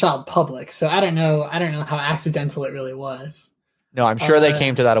making the child public, so I don't know how accidental it really was. No, I'm sure they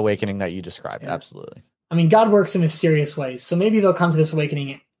came to that awakening that you described. Yeah. Absolutely. I mean, God works in mysterious ways, so maybe they'll come to this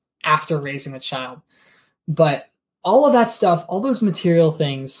awakening after raising the child. But all of that stuff, all those material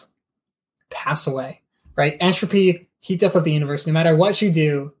things pass away, right? Entropy, heat death of the universe, no matter what you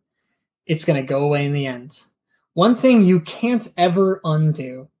do, it's going to go away in the end. One thing you can't ever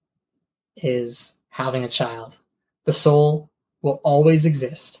undo is having a child. The soul will always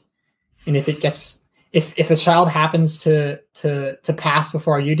exist. And if the child happens to pass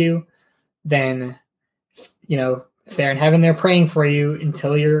before you do, then, you know, if they're in heaven, they're praying for you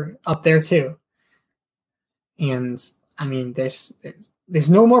until you're up there too. And I mean, there's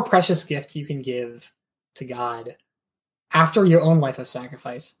no more precious gift you can give to God after your own life of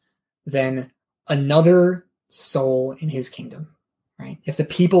sacrifice than another soul in his kingdom, right? You have to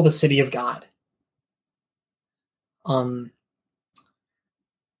people the city of God. And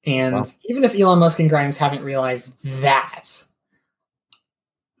wow. Even if Elon Musk and Grimes haven't realized that,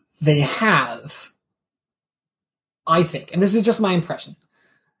 they have, I think, and this is just my impression,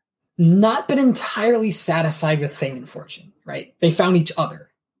 not been entirely satisfied with fame and fortune, right? They found each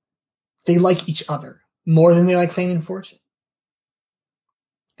other. They like each other more than they like fame and fortune.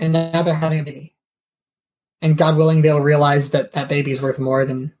 And now they're having a baby. And God willing, they'll realize that that baby is worth more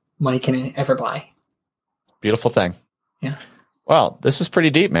than money can ever buy. Beautiful thing. Yeah. Well, this was pretty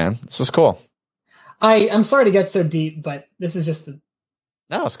deep, man. This was cool. I'm sorry to get so deep, but this is just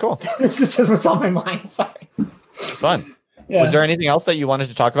No, it's cool. This is just what's on my mind. Sorry. It's fun. Yeah. Was there anything else that you wanted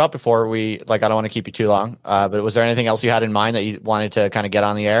to talk about before we, I don't want to keep you too long, but was there anything else you had in mind that you wanted to kind of get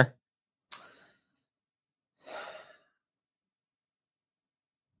on the air?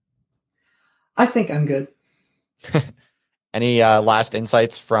 I think I'm good. Any last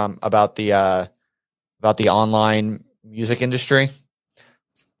insights about the online music industry?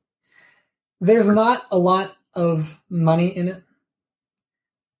 There's not a lot of money in it.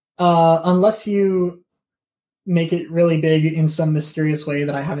 Unless you make it really big in some mysterious way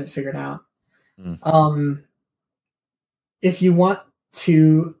that I haven't figured out. If you want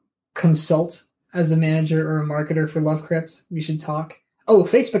to consult as a manager or a marketer for Love Crypt, we should talk. Oh,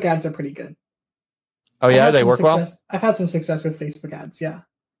 Facebook ads are pretty good. Oh yeah, they work well? I've had some success with Facebook ads, yeah.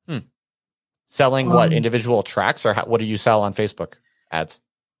 Selling what, individual tracks, or what do you sell on Facebook ads?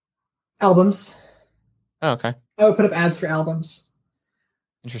 Albums. Oh, okay. I would put up ads for albums.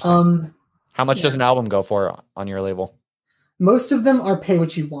 Interesting. How much does an album go for on your label? Most of them are pay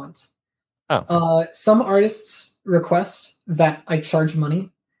what you want. Oh. Some artists request that I charge money.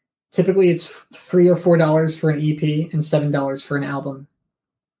 Typically, it's $3 or $4 for an EP and $7 for an album.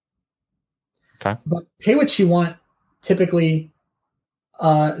 Okay. But pay what you want. Typically,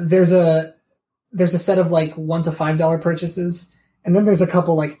 there's a set of like $1 to $5 purchases, and then there's a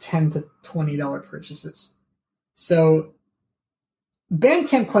couple like $10 to $20 purchases. So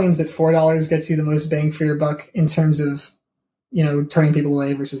Bandcamp claims that $4 gets you the most bang for your buck in terms of, you know, turning people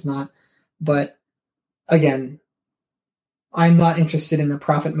away versus not. But again, I'm not interested in the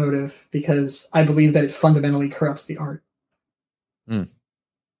profit motive because I believe that it fundamentally corrupts the art.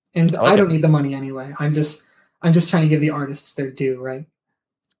 And I don't need the money anyway. I'm just trying to give the artists their due, right?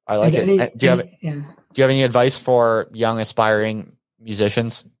 I like it. Do you have any advice for young aspiring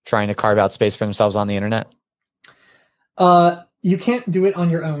musicians trying to carve out space for themselves on the internet? You can't do it on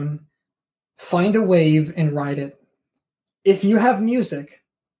your own. Find a wave and ride it. If you have music,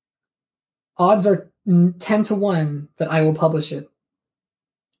 odds are 10 to 1 that I will publish it.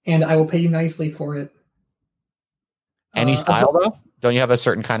 And I will pay you nicely for it. Any style, though? Don't you have a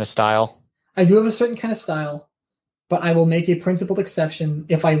certain kind of style? I do have a certain kind of style, but I will make a principled exception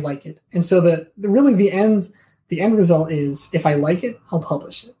if I like it. And so the end result is if I like it, I'll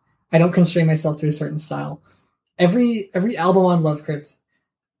publish it. I don't constrain myself to a certain style. Every album on Love Crypt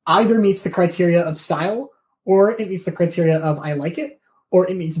either meets the criteria of style, or it meets the criteria of I like it, or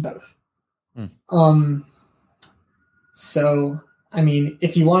it meets both. So I mean,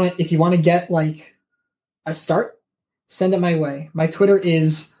 if you want to get like a start, send it my way. My Twitter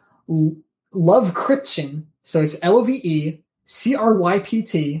is Lovecryption, so it's LOVECRYPTION.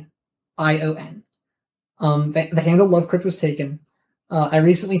 The handle Love Crypt was taken. I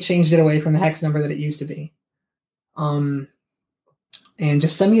recently changed it away from the hex number that it used to be. And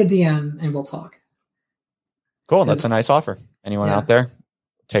just send me a DM and we'll talk. Cool. That's a nice offer. Anyone out there,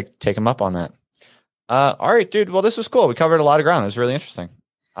 take them up on that. All right, dude. Well, this was cool. We covered a lot of ground. It was really interesting.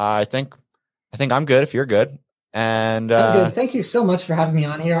 I think I'm good if you're good. And I'm good. Thank you so much for having me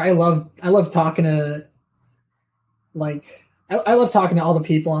on here. I love talking to I love talking to all the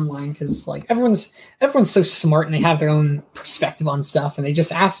people online because like everyone's so smart and they have their own perspective on stuff and they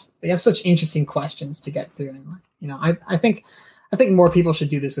have such interesting questions to get through. And I think more people should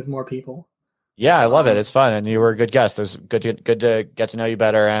do this with more people. Yeah, I love it. It's fun, and you were a good guest. It was good to get to know you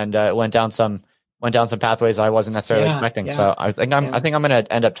better, and went down some pathways I wasn't necessarily expecting. Yeah. So I think I'm going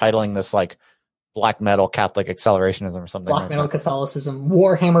to end up titling this like black metal Catholic accelerationism or something. Black metal Catholicism,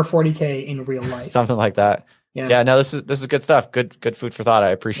 Warhammer 40K in real life, something like that. Yeah. No, this is good stuff. Good food for thought. I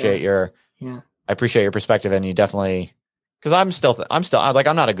appreciate your perspective, and you definitely, because I'm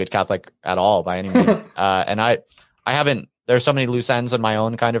not a good Catholic at all by any means, and I haven't. There's so many loose ends in my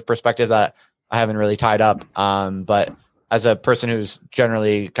own kind of perspective that I haven't really tied up. But as a person who's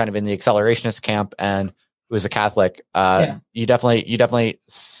generally kind of in the accelerationist camp and who is a Catholic, you definitely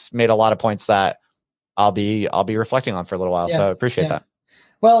made a lot of points that I'll be reflecting on for a little while. So I appreciate that.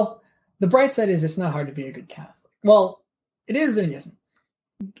 Well, the bright side is it's not hard to be a good Catholic. Well, it is and it isn't.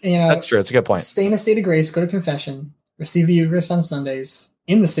 That's true. It's a good point. Stay in a state of grace, go to confession, receive the Eucharist on Sundays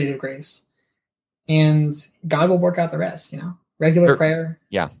in the state of grace, and God will work out the rest, regular prayer.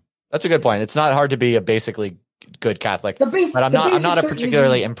 Yeah. That's a good point. It's not hard to be a basically good Catholic, but I'm not a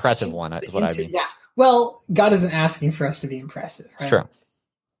particularly impressive one, is what I mean. Yeah. Well, God isn't asking for us to be impressive. Right? It's true.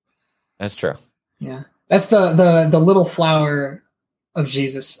 That's true. Yeah. That's the little flower of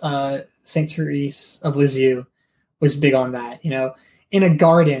Jesus. Saint Therese of Lisieux was big on that. In a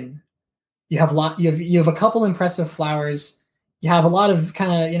garden, you have a couple impressive flowers. You have a lot of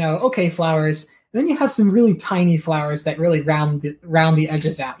kind of, okay flowers. And then you have some really tiny flowers that really round the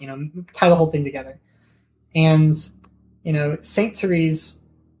edges out, tie the whole thing together. And, Saint Therese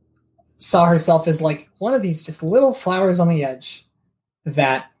saw herself as like one of these just little flowers on the edge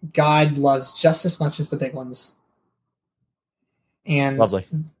that God loves just as much as the big ones. And lovely.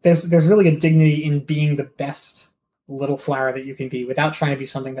 There's really a dignity in being the best little flower that you can be without trying to be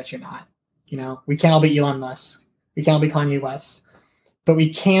something that you're not. We can't all be Elon Musk. We can't all be Kanye West. But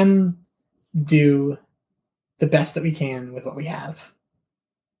we can do the best that we can with what we have.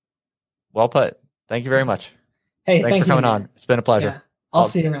 Well put. Thank you very much. Hey, thanks for coming on. It's been a pleasure. Yeah, I'll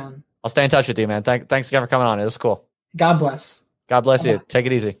see you around. I'll stay in touch with you, man. Thanks again for coming on. It was cool. God bless. God bless you. Take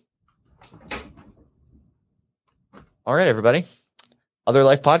it easy. All right, everybody. Other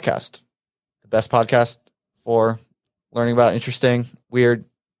Life Podcast, the best podcast for learning about interesting, weird,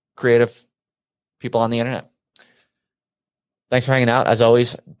 creative people on the internet. Thanks for hanging out. As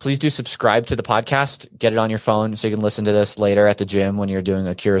always, please do subscribe to the podcast. Get it on your phone so you can listen to this later at the gym when you're doing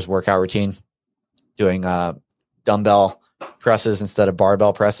Akira's workout routine, doing dumbbell presses instead of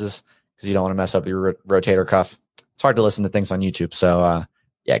barbell presses because you don't want to mess up your rotator cuff. It's hard to listen to things on YouTube. So,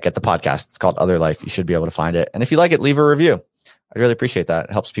 get the podcast. It's called Other Life. You should be able to find it. And if you like it, leave a review. I'd really appreciate that.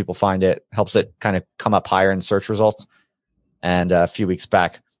 It helps people find it, helps it kind of come up higher in search results. And a few weeks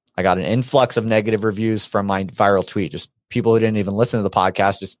back, I got an influx of negative reviews from my viral tweet. Just people who didn't even listen to the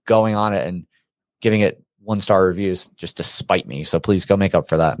podcast, just going on it and giving it 1-star reviews just to spite me. So please go make up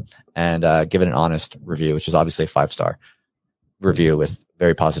for that and give it an honest review, which is obviously a 5-star review with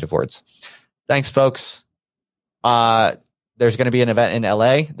very positive words. Thanks, folks. There's going to be an event in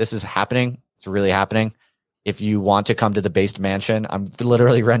LA. This is happening. It's really happening. If you want to come to the Based Mansion, I'm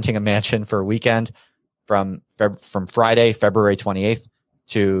literally renting a mansion for a weekend from Friday, February 28th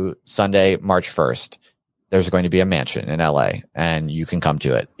to Sunday, March 1st. There's going to be a mansion in LA and you can come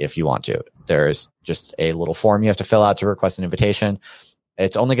to it if you want to. There's just a little form you have to fill out to request an invitation.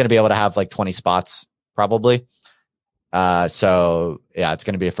 It's only going to be able to have like 20 spots probably. So yeah, it's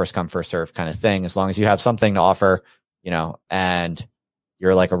going to be a first come, first serve kind of thing. As long as you have something to offer, and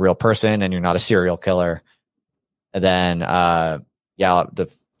you're like a real person and you're not a serial killer, then,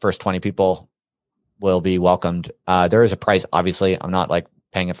 the first 20 people will be welcomed. There is a price, obviously. I'm not like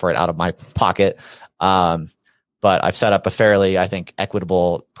paying for it out of my pocket. But I've set up a fairly, I think,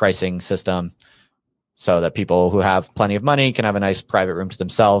 equitable pricing system so that people who have plenty of money can have a nice private room to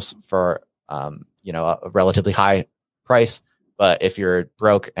themselves for, a relatively high price. But if you're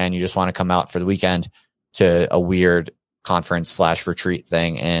broke and you just want to come out for the weekend to a weird conference/retreat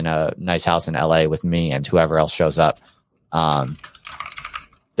thing in a nice house in LA with me and whoever else shows up,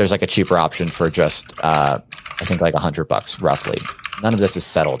 there's like a cheaper option for just, I think like $100 roughly. None of this is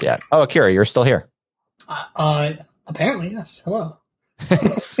settled yet. Oh, Akira, you're still here. Apparently, yes. Hello.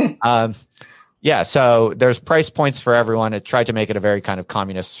 Yeah, so there's price points for everyone. It tried to make it a very kind of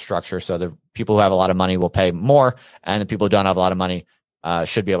communist structure. So the people who have a lot of money will pay more, and the people who don't have a lot of money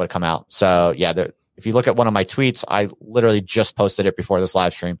should be able to come out. So yeah, if you look at one of my tweets, I literally just posted it before this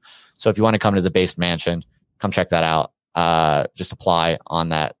live stream. So if you want to come to the Based Mansion, come check that out. Just apply on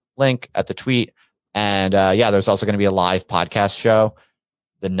that link at the tweet. And yeah, there's also going to be a live podcast show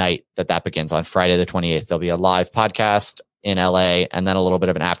the night that begins on Friday the 28th. There'll be a live podcast in LA, and then a little bit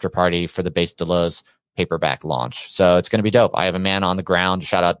of an after party for the Based Delos paperback launch. So it's going to be dope. I have a man on the ground.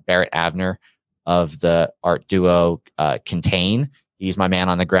 Shout out Barrett Avner of the art duo Contain. He's my man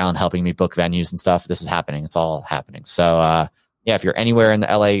on the ground helping me book venues and stuff. This is happening. It's all happening. So yeah, if you're anywhere in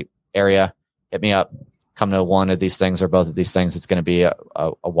the LA area, hit me up. Come to one of these things or both of these things. It's going to be a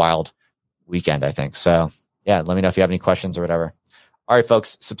wild weekend, I think. So yeah, let me know if you have any questions or whatever. All right,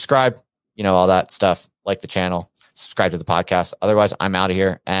 folks, subscribe, all that stuff, like the channel. Subscribe to the podcast. Otherwise, I'm out of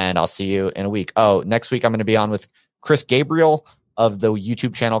here, and I'll see you in a week. Oh, next week I'm going to be on with Chris Gabriel of the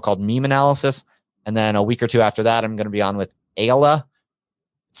YouTube channel called Meme Analysis. And then a week or two after that, I'm going to be on with Ayla,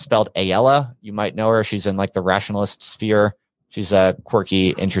 spelled Ayala. You might know her. She's in like the rationalist sphere. She's a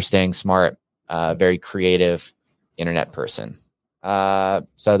quirky, interesting, smart, very creative internet person. So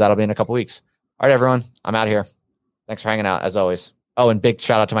that'll be in a couple weeks. All right, everyone. I'm out of here. Thanks for hanging out, as always. Oh, and big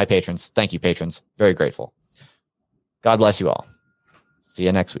shout out to my patrons. Thank you, patrons. Very grateful. God bless you all. See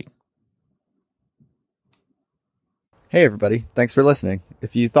you next week. Hey, everybody. Thanks for listening.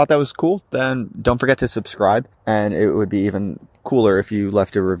 If you thought that was cool, then don't forget to subscribe. And it would be even cooler if you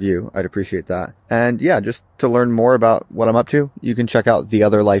left a review. I'd appreciate that. And yeah, just to learn more about what I'm up to, you can check out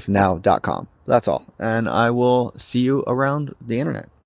theotherlifenow.com. That's all. And I will see you around the internet.